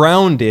be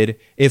grounded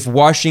if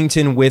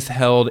Washington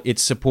withheld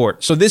its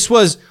support. So this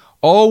was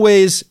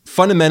always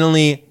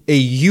fundamentally a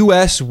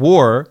U.S.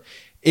 war.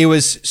 It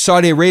was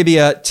Saudi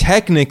Arabia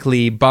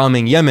technically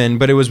bombing Yemen,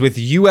 but it was with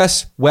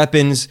U.S.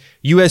 weapons,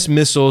 U.S.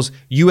 missiles,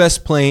 U.S.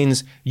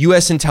 planes,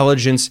 U.S.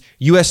 intelligence,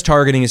 U.S.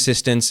 targeting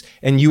assistance,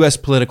 and U.S.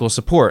 political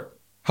support.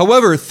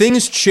 However,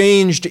 things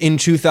changed in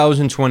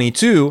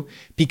 2022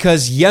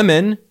 because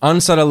Yemen,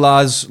 Ansar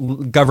Allah's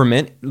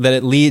government that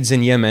it leads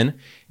in Yemen,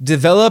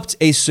 developed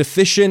a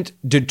sufficient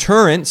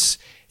deterrence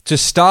to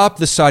stop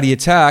the Saudi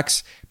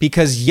attacks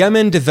because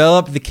Yemen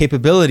developed the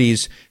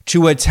capabilities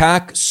to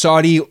attack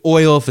Saudi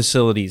oil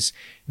facilities.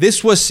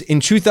 This was in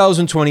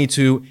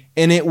 2022,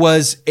 and it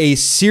was a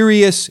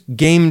serious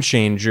game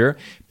changer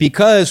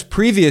because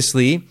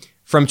previously,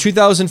 from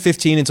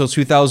 2015 until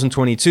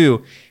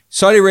 2022,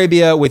 Saudi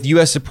Arabia, with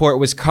U.S. support,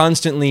 was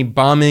constantly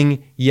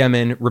bombing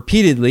Yemen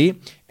repeatedly,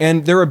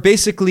 and there were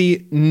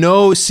basically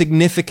no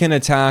significant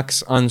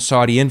attacks on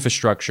Saudi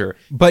infrastructure.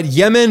 But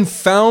Yemen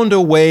found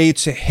a way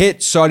to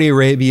hit Saudi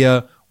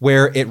Arabia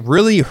where it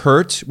really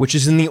hurt, which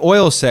is in the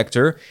oil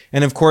sector.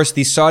 And of course,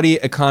 the Saudi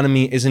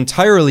economy is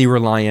entirely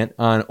reliant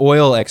on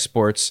oil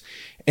exports.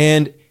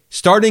 And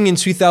starting in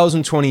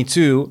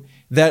 2022,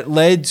 that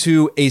led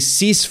to a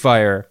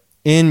ceasefire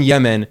in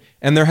Yemen,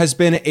 and there has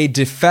been a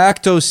de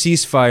facto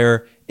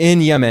ceasefire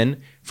in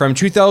Yemen from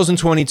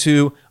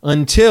 2022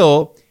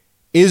 until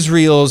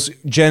Israel's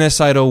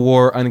genocidal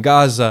war on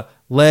Gaza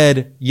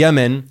led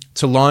Yemen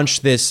to launch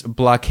this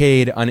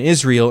blockade on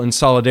Israel in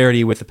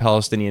solidarity with the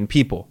Palestinian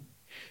people.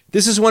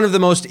 This is one of the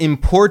most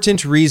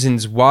important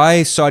reasons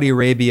why Saudi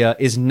Arabia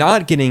is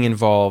not getting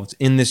involved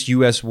in this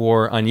U.S.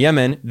 war on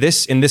Yemen,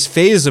 in this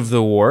phase of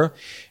the war.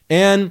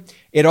 And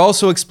it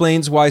also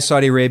explains why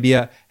Saudi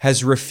Arabia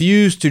has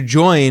refused to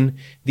join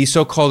the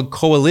so-called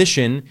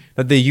coalition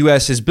that the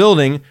U.S. is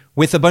building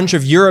with a bunch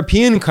of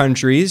European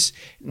countries,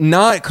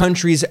 not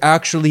countries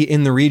actually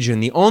in the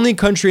region. The only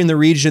country in the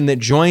region that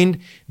joined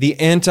the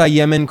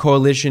anti-Yemen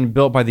coalition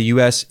built by the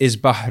U.S. is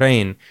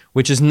Bahrain,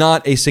 which is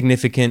not a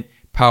significant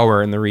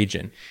power in the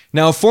region.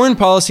 Now, Foreign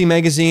Policy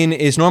magazine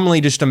is normally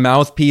just a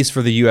mouthpiece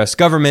for the U.S.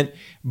 government,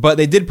 but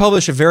they did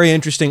publish a very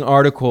interesting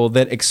article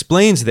that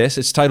explains this.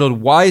 It's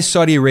titled, "Why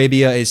Saudi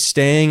Arabia is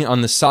Staying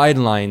on the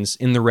Sidelines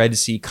in the Red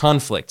Sea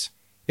Conflict."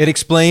 It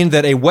explained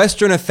that a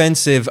Western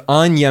offensive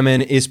on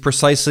Yemen is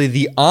precisely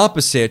the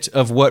opposite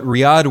of what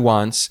Riyadh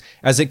wants,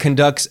 as it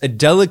conducts a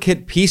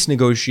delicate peace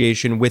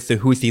negotiation with the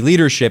Houthi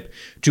leadership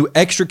to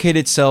extricate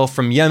itself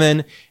from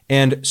Yemen,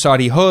 and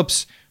Saudi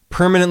hopes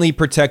permanently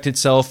protect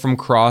itself from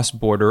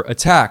cross-border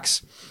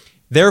attacks.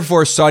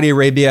 Therefore, Saudi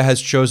Arabia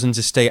has chosen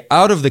to stay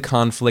out of the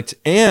conflict,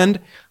 and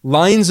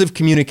lines of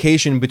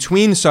communication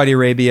between Saudi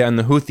Arabia and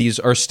the Houthis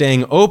are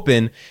staying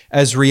open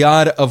as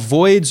Riyadh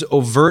avoids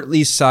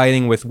overtly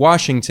siding with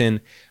Washington,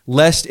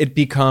 lest it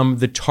become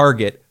the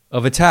target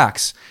of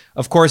attacks.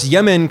 Of course,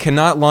 Yemen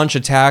cannot launch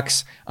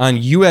attacks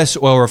on U.S.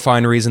 oil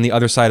refineries on the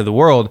other side of the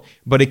world,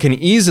 but it can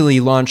easily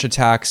launch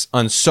attacks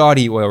on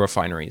Saudi oil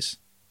refineries.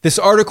 This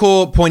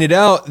article pointed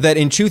out that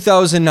in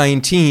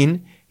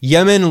 2019,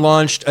 Yemen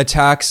launched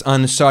attacks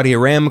on Saudi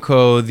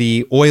Aramco,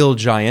 the oil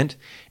giant,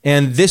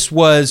 and this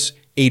was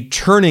a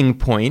turning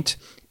point.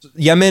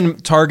 Yemen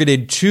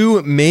targeted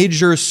 2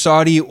 major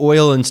Saudi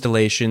oil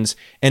installations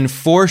and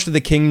forced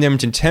the kingdom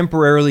to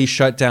temporarily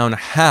shut down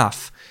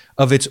half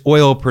of its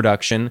oil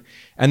production.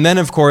 And then,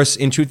 of course,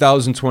 in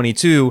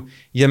 2022,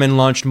 Yemen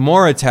launched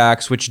more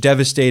attacks, which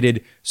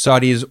devastated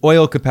Saudi's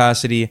oil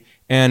capacity,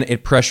 and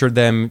it pressured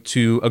them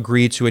to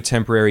agree to a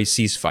temporary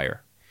ceasefire.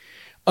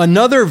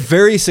 Another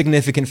very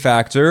significant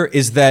factor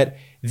is that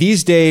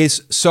these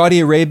days, Saudi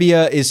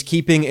Arabia is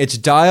keeping its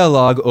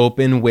dialogue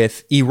open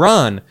with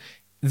Iran.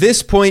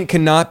 This point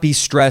cannot be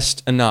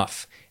stressed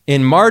enough.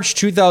 In March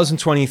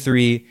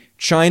 2023,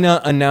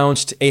 China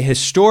announced a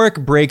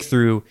historic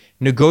breakthrough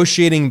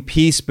negotiating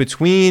peace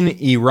between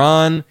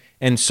Iran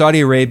and Saudi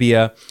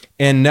Arabia,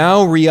 and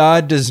now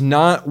Riyadh does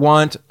not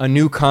want a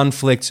new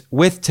conflict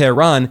with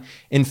Tehran.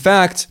 In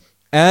fact,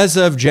 as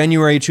of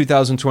January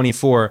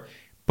 2024,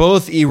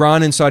 both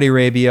Iran and Saudi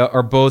Arabia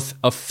are both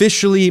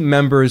officially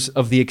members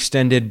of the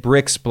extended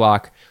BRICS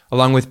bloc,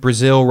 along with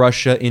Brazil,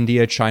 Russia,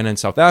 India, China, and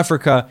South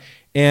Africa.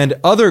 And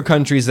other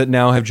countries that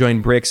now have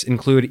joined BRICS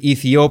include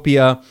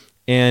Ethiopia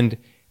and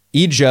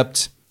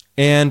Egypt,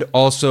 and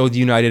also the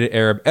United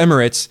Arab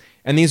Emirates.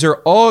 And these are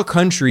all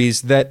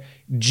countries that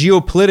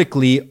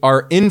geopolitically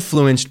are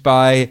influenced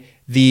by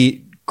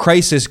the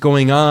crisis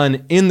going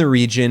on in the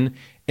region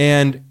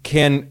and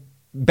can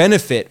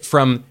benefit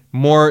from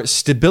more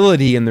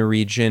stability in the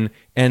region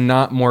and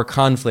not more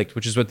conflict,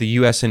 which is what the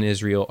US and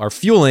Israel are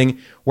fueling,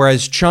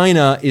 whereas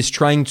China is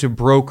trying to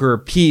broker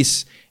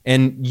peace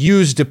and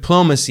use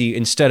diplomacy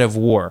instead of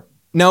war.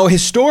 Now,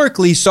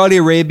 historically, Saudi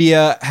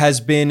Arabia has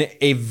been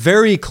a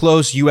very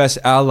close US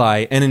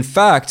ally, and in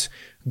fact,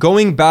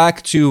 going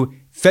back to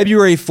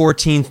February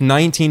 14th,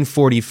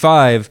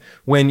 1945,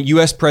 when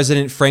U.S.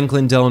 President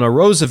Franklin Delano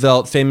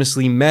Roosevelt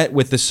famously met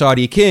with the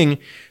Saudi king,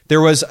 there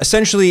was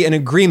essentially an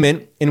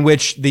agreement in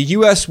which the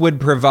U.S. would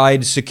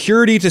provide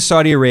security to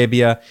Saudi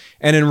Arabia,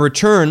 and in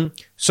return,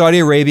 Saudi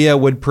Arabia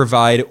would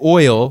provide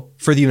oil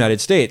for the United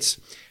States.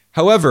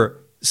 However,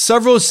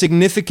 several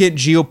significant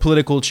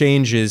geopolitical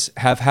changes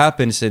have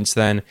happened since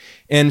then,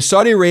 and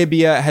Saudi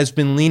Arabia has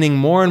been leaning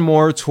more and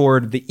more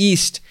toward the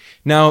east.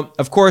 Now,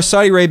 of course,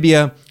 Saudi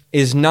Arabia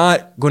is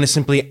not going to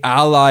simply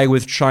ally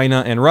with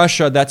China and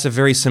Russia. That's a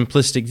very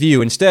simplistic view.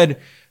 Instead,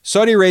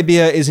 Saudi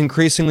Arabia is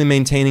increasingly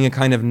maintaining a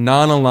kind of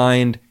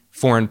non-aligned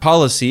foreign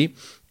policy,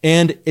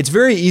 and it's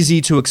very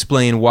easy to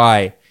explain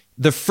why.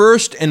 The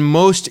first and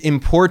most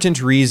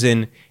important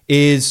reason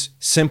is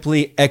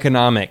simply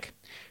economic.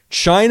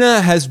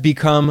 China has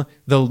become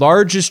the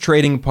largest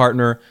trading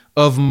partner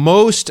of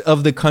most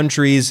of the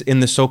countries in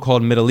the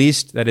so-called Middle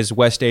East, that is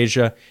West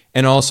Asia,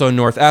 and also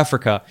North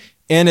Africa.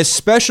 And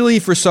especially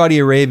for Saudi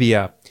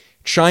Arabia,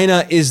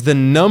 China is the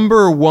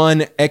number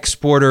one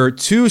exporter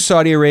to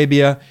Saudi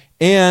Arabia,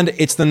 and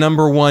it's the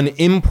number one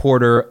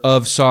importer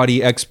of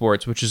Saudi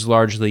exports, which is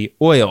largely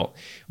oil.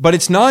 But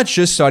it's not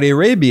just Saudi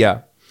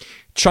Arabia.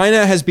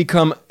 China has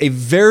become a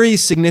very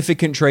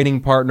significant trading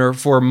partner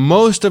for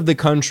most of the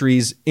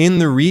countries in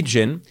the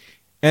region.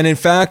 And in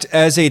fact,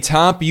 as a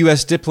top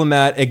U.S.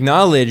 diplomat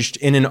acknowledged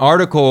in an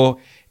article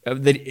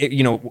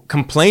that,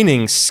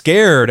 complaining,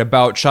 scared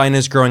about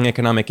China's growing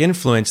economic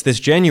influence this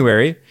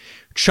January,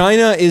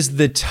 China is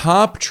the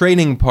top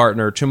trading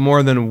partner to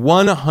more than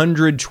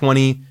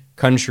 120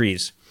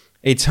 countries.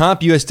 A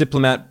top U.S.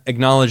 diplomat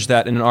acknowledged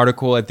that in an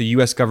article at the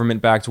U.S.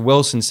 government-backed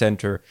Wilson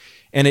Center.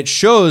 And it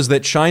shows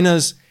that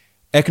China's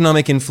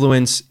economic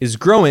influence is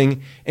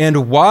growing.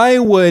 And why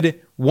would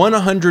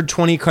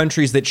 120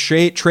 countries that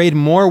trade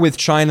more with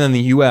China than the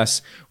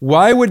U.S.,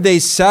 why would they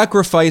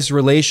sacrifice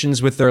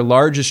relations with their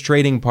largest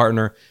trading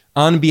partner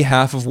on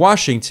behalf of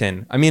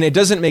Washington. I mean, it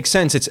doesn't make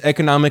sense. It's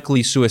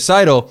economically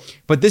suicidal,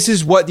 but this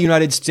is what the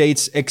United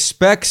States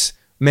expects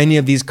many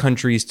of these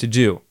countries to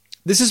do.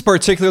 This is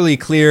particularly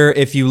clear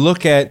if you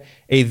look at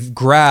a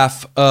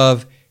graph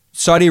of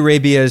Saudi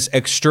Arabia's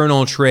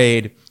external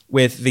trade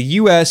with the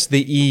US,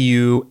 the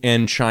EU,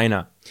 and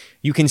China.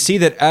 You can see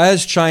that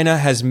as China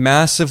has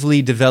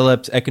massively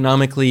developed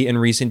economically in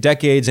recent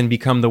decades and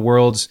become the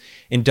world's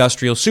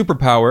industrial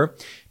superpower,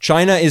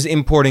 China is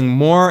importing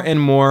more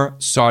and more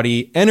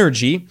Saudi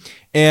energy,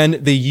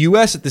 and the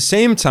US at the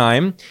same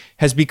time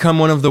has become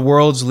one of the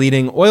world's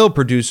leading oil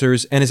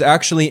producers and is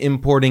actually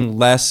importing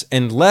less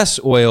and less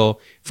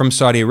oil from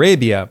Saudi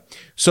Arabia.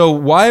 So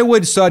why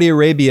would Saudi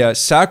Arabia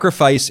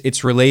sacrifice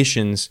its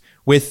relations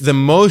with the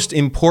most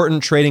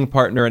important trading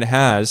partner it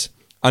has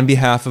on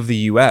behalf of the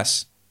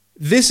US?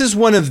 This is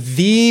one of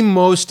the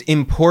most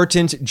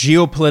important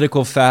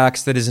geopolitical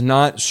facts that is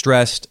not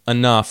stressed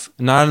enough.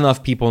 Not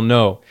enough people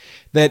know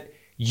that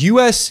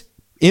US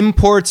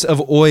imports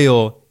of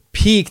oil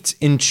peaked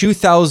in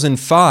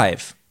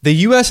 2005. The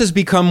US has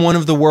become one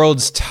of the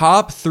world's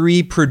top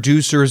 3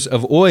 producers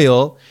of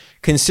oil,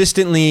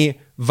 consistently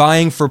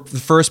vying for the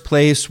first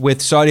place with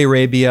Saudi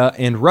Arabia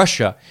and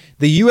Russia.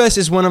 The US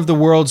is one of the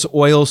world's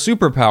oil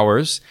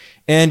superpowers,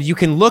 and you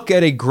can look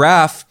at a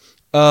graph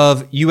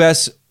of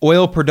US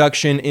oil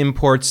production,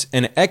 imports,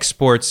 and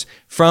exports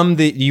from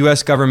the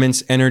US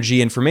government's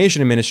Energy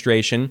Information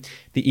Administration,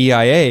 the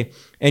EIA,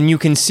 and you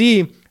can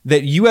see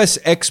that US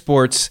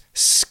exports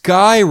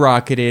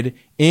skyrocketed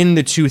in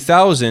the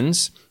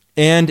 2000s,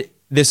 and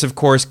this, of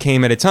course,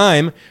 came at a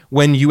time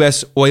when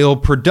US oil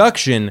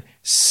production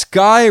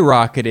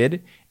skyrocketed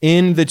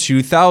in the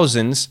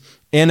 2000s.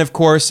 And of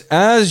course,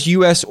 as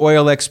US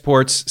oil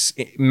exports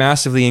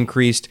massively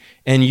increased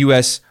and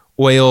US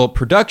oil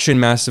production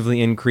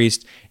massively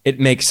increased, it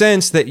makes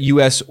sense that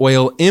US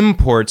oil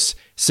imports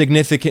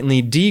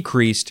significantly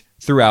decreased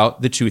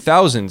throughout the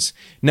 2000s.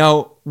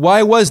 Now,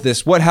 why was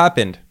this? What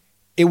happened?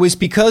 It was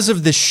because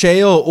of the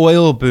shale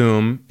oil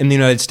boom in the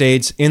United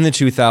States in the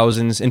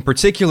 2000s, in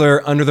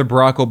particular under the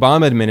Barack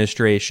Obama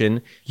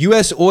administration.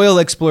 US oil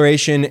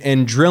exploration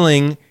and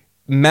drilling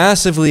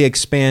massively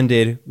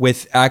expanded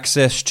with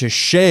access to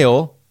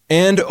shale,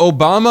 and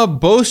Obama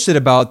boasted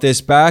about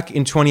this back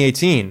in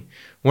 2018.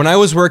 When I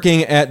was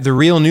working at the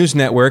Real News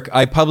Network,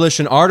 I published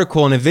an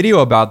article and a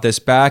video about this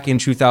back in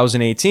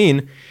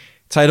 2018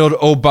 titled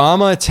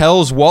 "Obama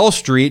Tells Wall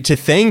Street to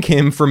Thank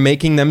Him for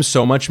Making Them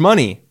So Much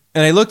Money."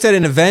 And I looked at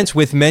an event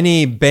with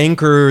many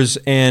bankers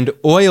and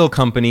oil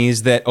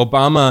companies that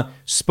Obama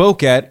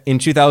spoke at in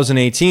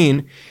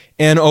 2018,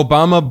 and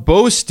Obama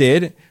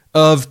boasted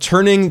of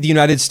turning the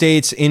United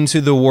States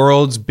into the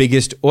world's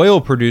biggest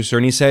oil producer.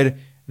 And he said,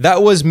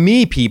 "That was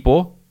me,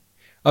 people."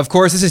 Of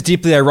course, this is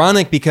deeply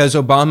ironic because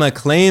Obama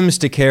claims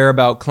to care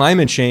about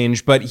climate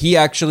change, but he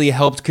actually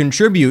helped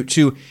contribute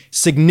to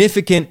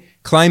significant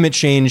climate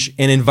change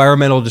and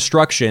environmental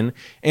destruction.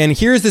 And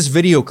here's this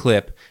video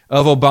clip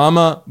of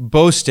Obama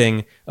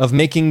boasting of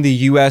making the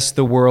U.S.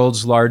 the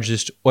world's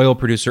largest oil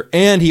producer.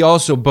 And he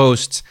also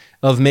boasts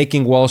of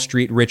making Wall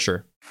Street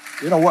richer.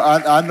 You know,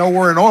 I know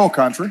we're an oil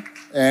country,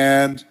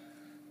 and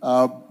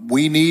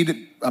we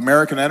need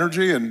American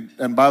energy.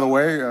 And by the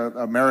way,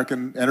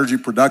 American energy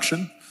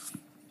production.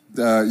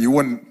 You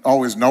wouldn't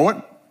always know it,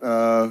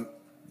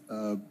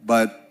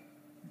 but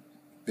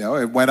you know,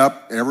 it went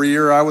up every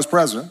year I was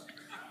president.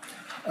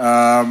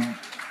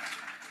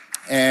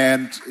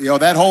 And you know,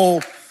 that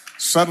whole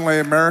suddenly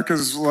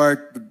America's like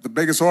the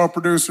biggest oil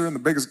producer and the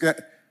biggest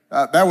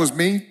that was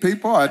me,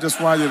 people. I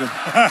just want you to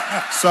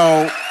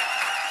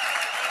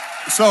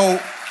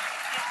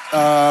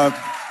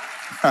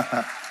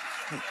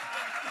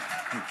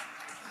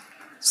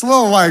it's a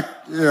little like,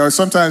 you know,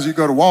 sometimes you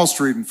go to Wall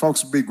Street and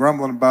folks will be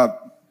grumbling about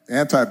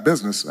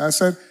anti-business. I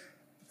said,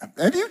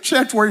 have you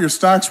checked where your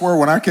stocks were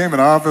when I came in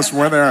office and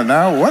where they are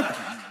now?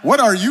 What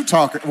are you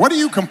talking? What are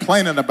you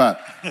complaining about?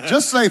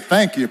 Just say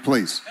thank you,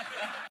 please.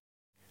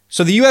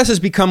 So the U.S. has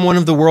become one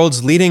of the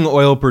world's leading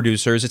oil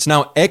producers. It's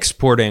now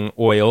exporting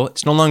oil.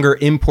 It's no longer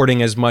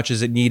importing as much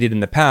as it needed in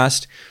the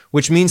past,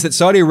 which means that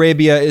Saudi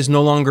Arabia is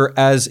no longer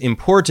as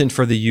important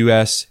for the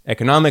U.S.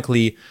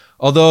 economically,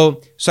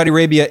 although Saudi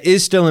Arabia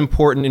is still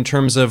important in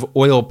terms of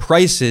oil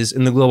prices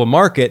in the global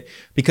market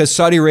because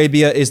Saudi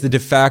Arabia is the de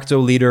facto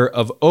leader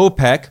of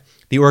OPEC,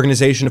 the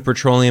Organization of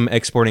Petroleum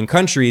Exporting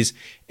Countries.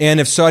 And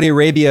if Saudi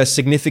Arabia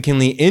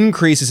significantly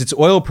increases its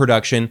oil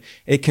production,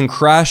 it can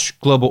crash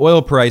global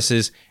oil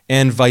prices,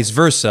 and vice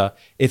versa.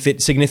 If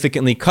it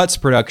significantly cuts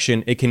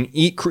production, it can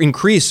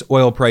increase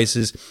oil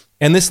prices.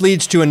 And this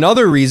leads to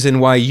another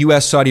reason why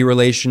U.S.-Saudi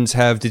relations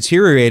have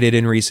deteriorated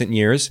in recent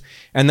years,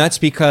 and that's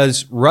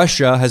because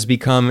Russia has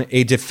become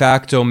a de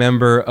facto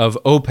member of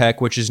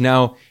OPEC, which is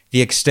now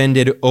the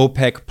extended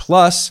OPEC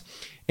Plus,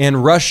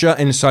 and Russia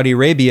and Saudi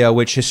Arabia,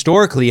 which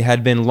historically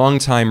had been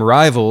longtime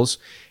rivals,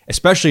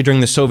 especially during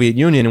the Soviet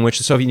Union, in which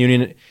the Soviet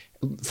Union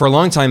for a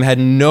long time had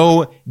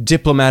no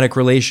diplomatic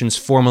relations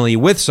formally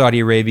with Saudi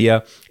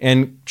Arabia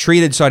and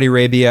treated Saudi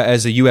Arabia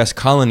as a U.S.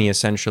 colony,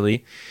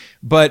 essentially.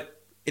 But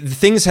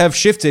things have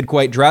shifted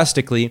quite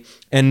drastically.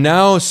 And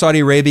now Saudi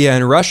Arabia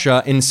and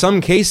Russia, in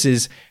some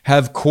cases,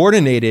 have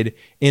coordinated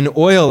in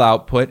oil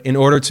output in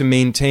order to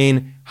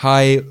maintain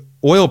high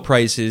oil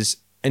prices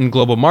in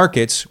global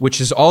markets, which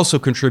has also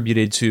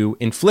contributed to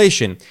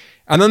inflation.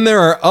 And then there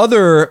are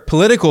other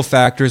political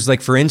factors,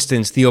 like, for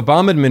instance, the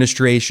Obama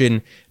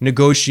administration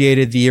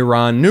negotiated the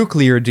Iran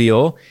nuclear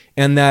deal,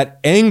 and that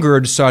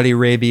angered Saudi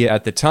Arabia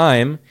at the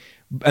time.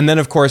 And then,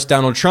 of course,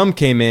 Donald Trump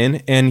came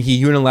in and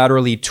he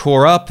unilaterally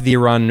tore up the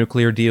Iran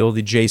nuclear deal,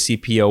 the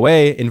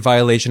JCPOA, in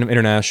violation of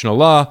international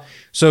law.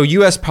 So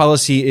U.S.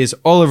 policy is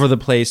all over the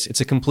place.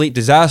 It's a complete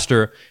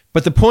disaster.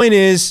 But the point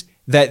is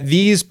that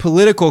these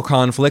political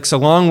conflicts,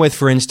 along with,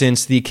 for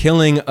instance, the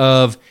killing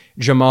of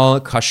Jamal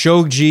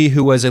Khashoggi,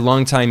 who was a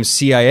longtime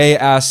CIA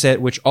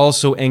asset, which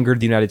also angered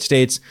the United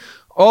States,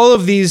 all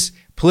of these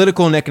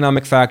political and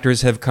economic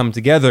factors have come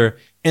together,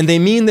 and they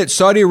mean that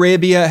Saudi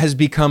Arabia has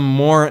become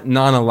more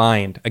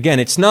non-aligned. Again,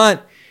 it's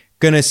not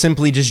going to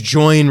simply just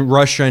join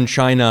Russia and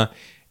China.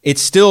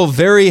 It's still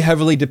very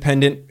heavily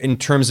dependent in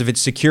terms of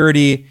its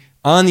security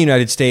on the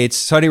United States.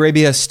 Saudi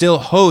Arabia still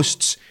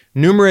hosts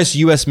numerous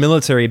U.S.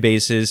 military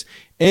bases,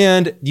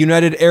 and the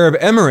United Arab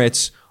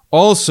Emirates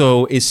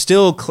also is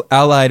still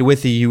allied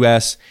with the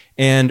U.S.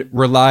 and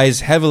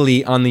relies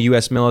heavily on the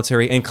U.S.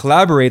 military and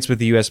collaborates with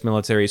the U.S.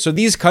 military. So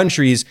these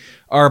countries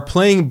are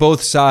playing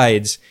both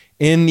sides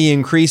in the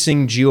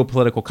increasing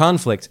geopolitical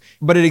conflict.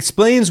 But it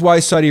explains why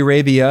Saudi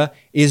Arabia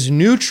is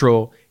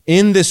neutral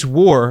in this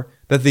war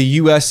that the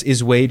U.S.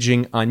 is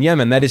waging on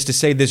Yemen. That is to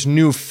say, this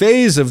new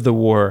phase of the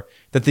war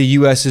that the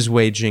U.S. is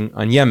waging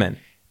on Yemen.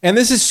 And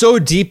this is so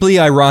deeply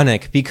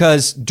ironic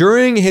because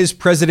during his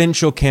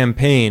presidential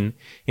campaign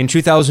in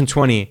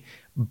 2020,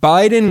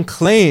 Biden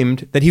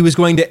claimed that he was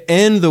going to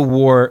end the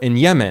war in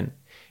Yemen.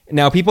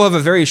 Now, people have a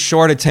very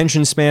short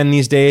attention span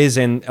these days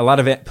and a lot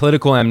of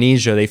political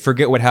amnesia. They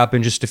forget what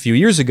happened just a few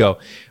years ago.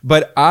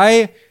 But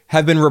I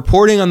have been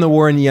reporting on the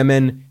war in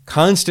Yemen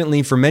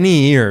constantly for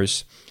many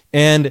years.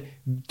 And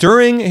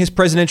during his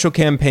presidential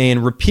campaign,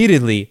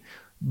 repeatedly,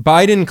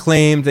 Biden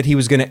claimed that he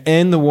was going to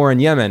end the war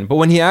in Yemen. But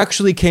when he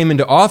actually came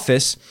into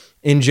office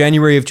in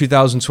January of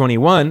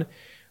 2021,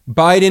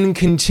 Biden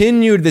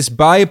continued this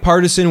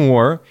bipartisan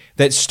war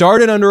that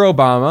started under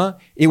Obama.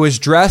 It was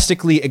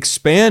drastically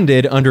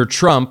expanded under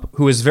Trump,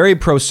 who was very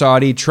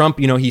pro-Saudi. Trump,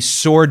 he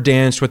sword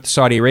danced with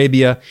Saudi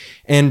Arabia,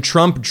 and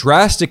Trump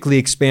drastically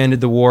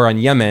expanded the war on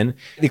Yemen.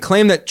 The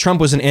claim that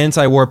Trump was an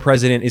anti-war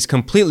president is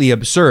completely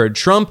absurd.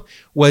 Trump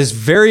was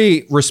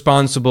very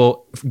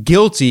responsible,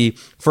 guilty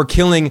for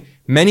killing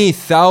many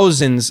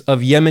thousands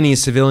of Yemeni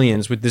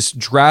civilians with this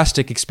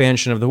drastic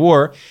expansion of the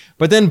war.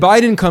 But then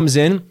Biden comes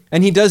in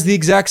and he does the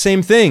exact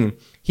same thing.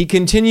 He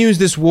continues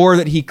this war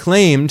that he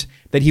claimed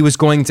that he was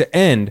going to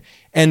end.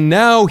 And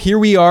now here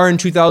we are in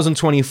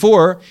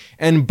 2024,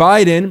 and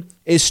Biden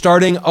is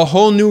starting a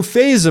whole new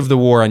phase of the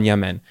war on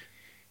Yemen.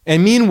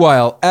 And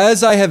meanwhile,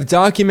 as I have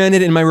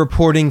documented in my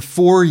reporting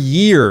for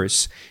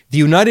years, the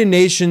United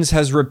Nations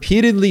has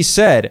repeatedly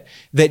said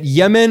that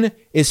Yemen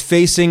is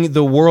facing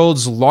the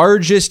world's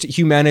largest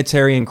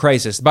humanitarian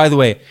crisis. By the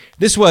way,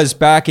 this was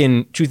back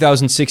in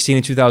 2016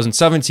 and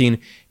 2017.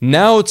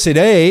 Now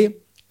today,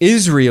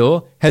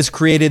 Israel has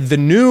created the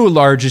new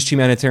largest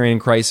humanitarian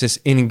crisis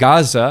in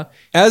Gaza.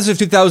 As of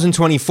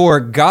 2024,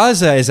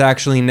 Gaza is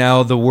actually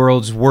now the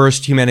world's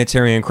worst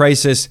humanitarian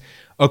crisis,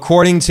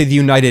 according to the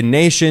United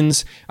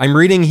Nations. I'm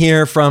reading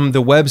here from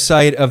the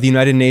website of the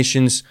United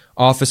Nations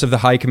Office of the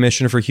High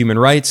Commissioner for Human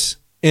Rights.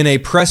 In a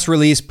press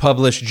release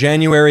published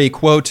January,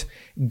 quote,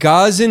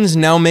 Gazans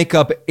now make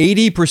up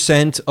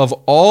 80% of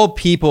all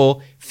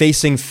people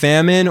facing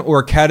famine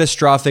or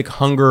catastrophic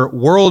hunger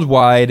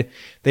worldwide.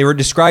 They were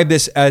described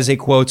this as a,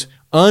 quote,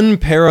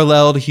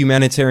 unparalleled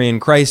humanitarian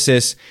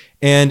crisis.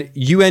 And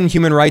UN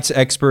human rights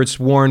experts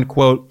warned,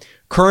 quote,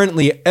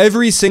 currently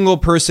every single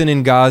person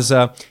in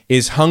Gaza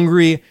is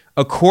hungry.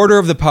 A quarter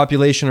of the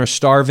population are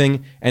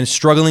starving and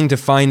struggling to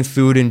find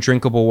food and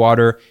drinkable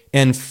water,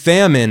 and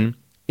famine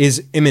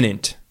is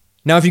imminent.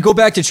 Now, if you go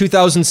back to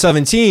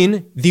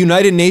 2017, the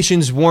United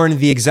Nations warned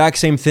the exact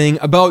same thing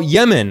about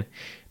Yemen.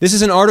 This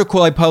is an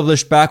article I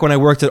published back when I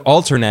worked at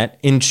Alternet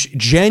in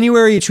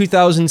January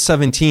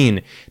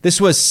 2017.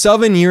 This was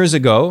 7 years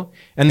ago,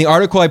 and the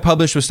article I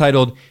published was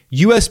titled,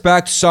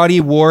 U.S.-backed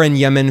Saudi war in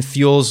Yemen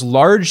fuels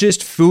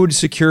largest food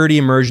security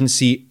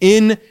emergency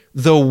in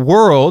the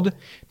world.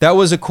 That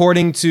was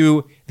according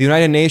to the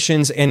United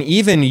Nations and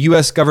even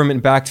U.S.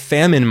 government-backed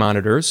famine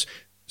monitors.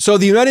 So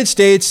the United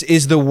States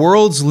is the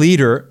world's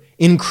leader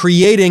in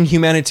creating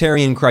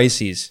humanitarian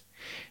crises.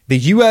 The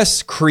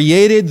U.S.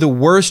 created the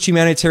worst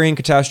humanitarian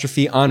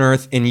catastrophe on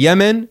earth in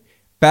Yemen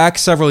back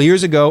several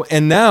years ago,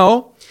 and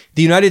now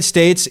the United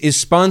States is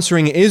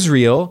sponsoring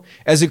Israel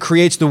as it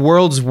creates the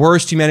world's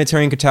worst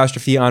humanitarian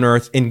catastrophe on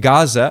earth in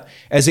Gaza,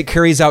 as it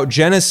carries out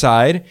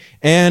genocide,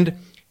 and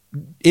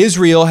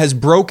Israel has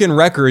broken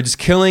records,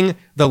 killing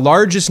the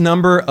largest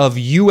number of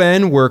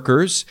UN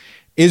workers.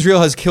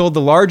 Israel has killed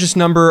the largest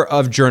number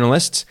of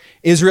journalists.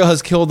 Israel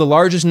has killed the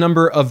largest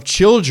number of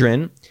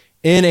children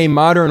in a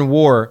modern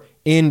war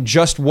in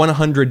just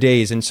 100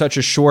 days, in such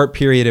a short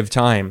period of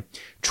time.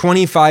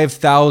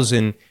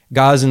 25,000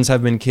 Gazans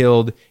have been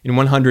killed in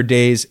 100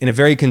 days, in a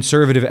very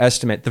conservative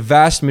estimate, the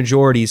vast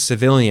majority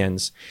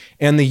civilians.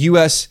 And the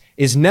U.S.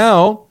 is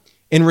now,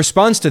 in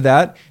response to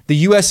that, the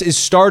U.S. is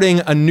starting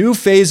a new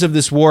phase of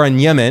this war in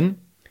Yemen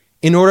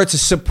in order to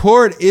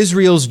support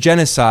Israel's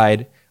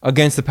genocide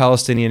against the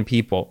Palestinian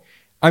people.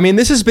 I mean,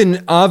 this has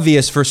been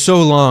obvious for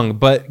so long,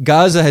 but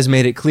Gaza has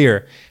made it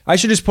clear. I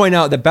should just point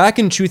out that back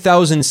in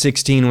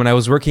 2016, when I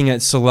was working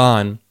at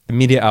Salon, the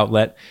media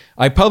outlet,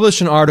 I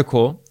published an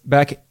article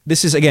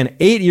this is again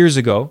 8 years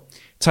ago,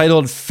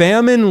 titled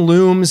 "Famine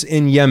Looms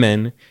in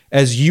Yemen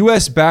as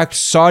U.S.-backed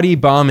Saudi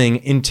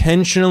Bombing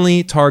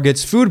Intentionally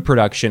Targets Food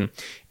Production."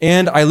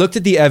 And I looked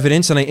at the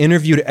evidence and I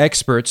interviewed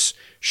experts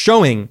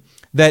showing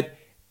that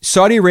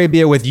Saudi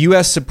Arabia, with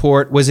U.S.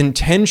 support, was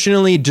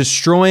intentionally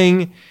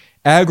destroying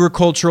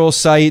agricultural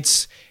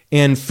sites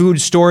and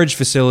food storage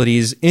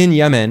facilities in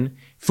Yemen,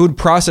 food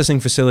processing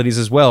facilities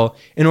as well,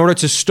 in order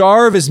to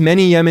starve as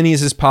many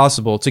Yemenis as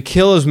possible, to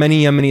kill as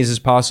many Yemenis as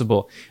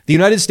possible. The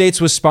United States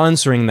was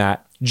sponsoring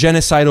that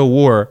genocidal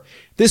war.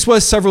 This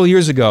was several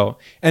years ago.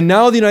 And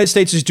now the United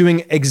States is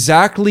doing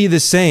exactly the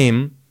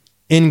same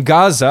in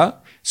Gaza,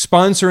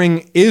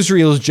 sponsoring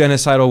Israel's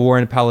genocidal war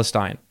in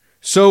Palestine.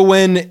 So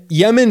when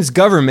Yemen's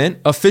government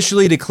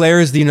officially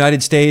declares the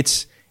United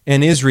States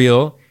and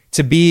Israel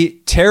to be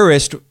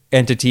terrorist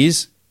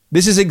entities,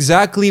 this is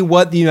exactly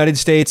what the United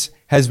States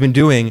has been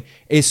doing,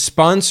 is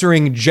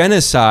sponsoring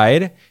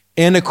genocide.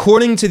 And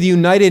according to the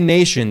United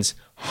Nations,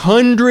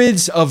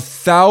 hundreds of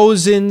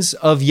thousands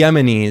of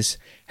Yemenis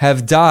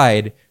have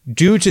died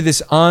due to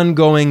this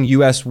ongoing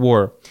U.S.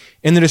 war.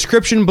 In the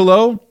description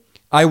below,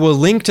 I will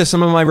link to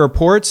some of my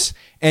reports,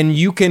 and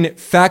you can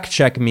fact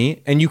check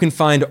me, and you can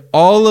find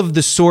all of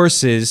the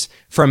sources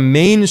from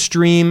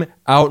mainstream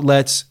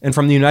outlets and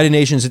from the United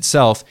Nations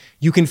itself.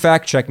 You can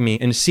fact check me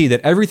and see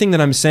that everything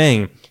that I'm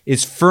saying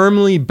is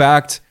firmly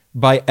backed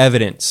by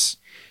evidence.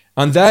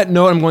 On that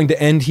note, I'm going to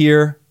end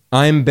here.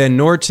 I'm Ben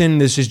Norton.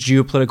 This is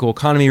Geopolitical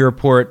Economy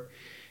Report.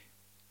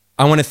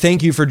 I want to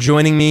thank you for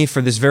joining me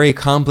for this very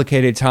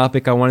complicated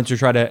topic. I wanted to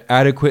try to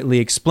adequately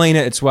explain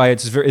it. It's why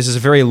this is a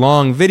very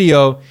long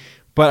video,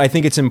 but I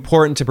think it's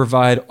important to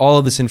provide all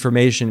of this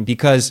information,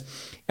 because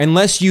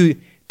unless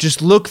you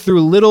just look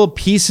through little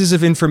pieces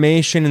of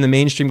information in the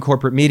mainstream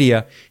corporate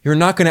media, you're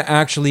not going to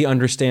actually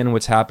understand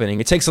what's happening.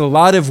 It takes a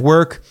lot of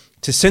work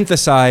to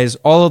synthesize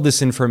all of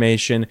this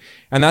information,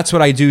 and that's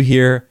what I do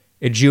here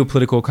at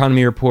Geopolitical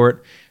Economy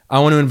Report. I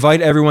want to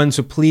invite everyone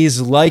to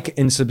please like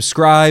and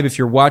subscribe if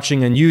you're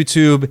watching on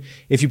YouTube.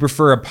 If you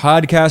prefer a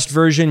podcast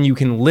version, you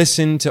can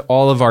listen to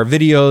all of our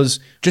videos.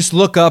 Just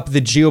look up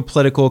the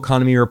Geopolitical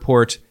Economy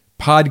Report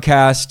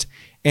podcast,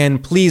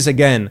 and please,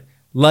 again,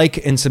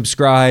 like and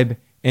subscribe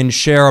and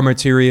share our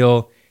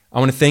material. I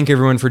want to thank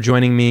everyone for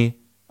joining me.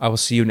 I will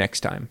see you next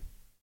time.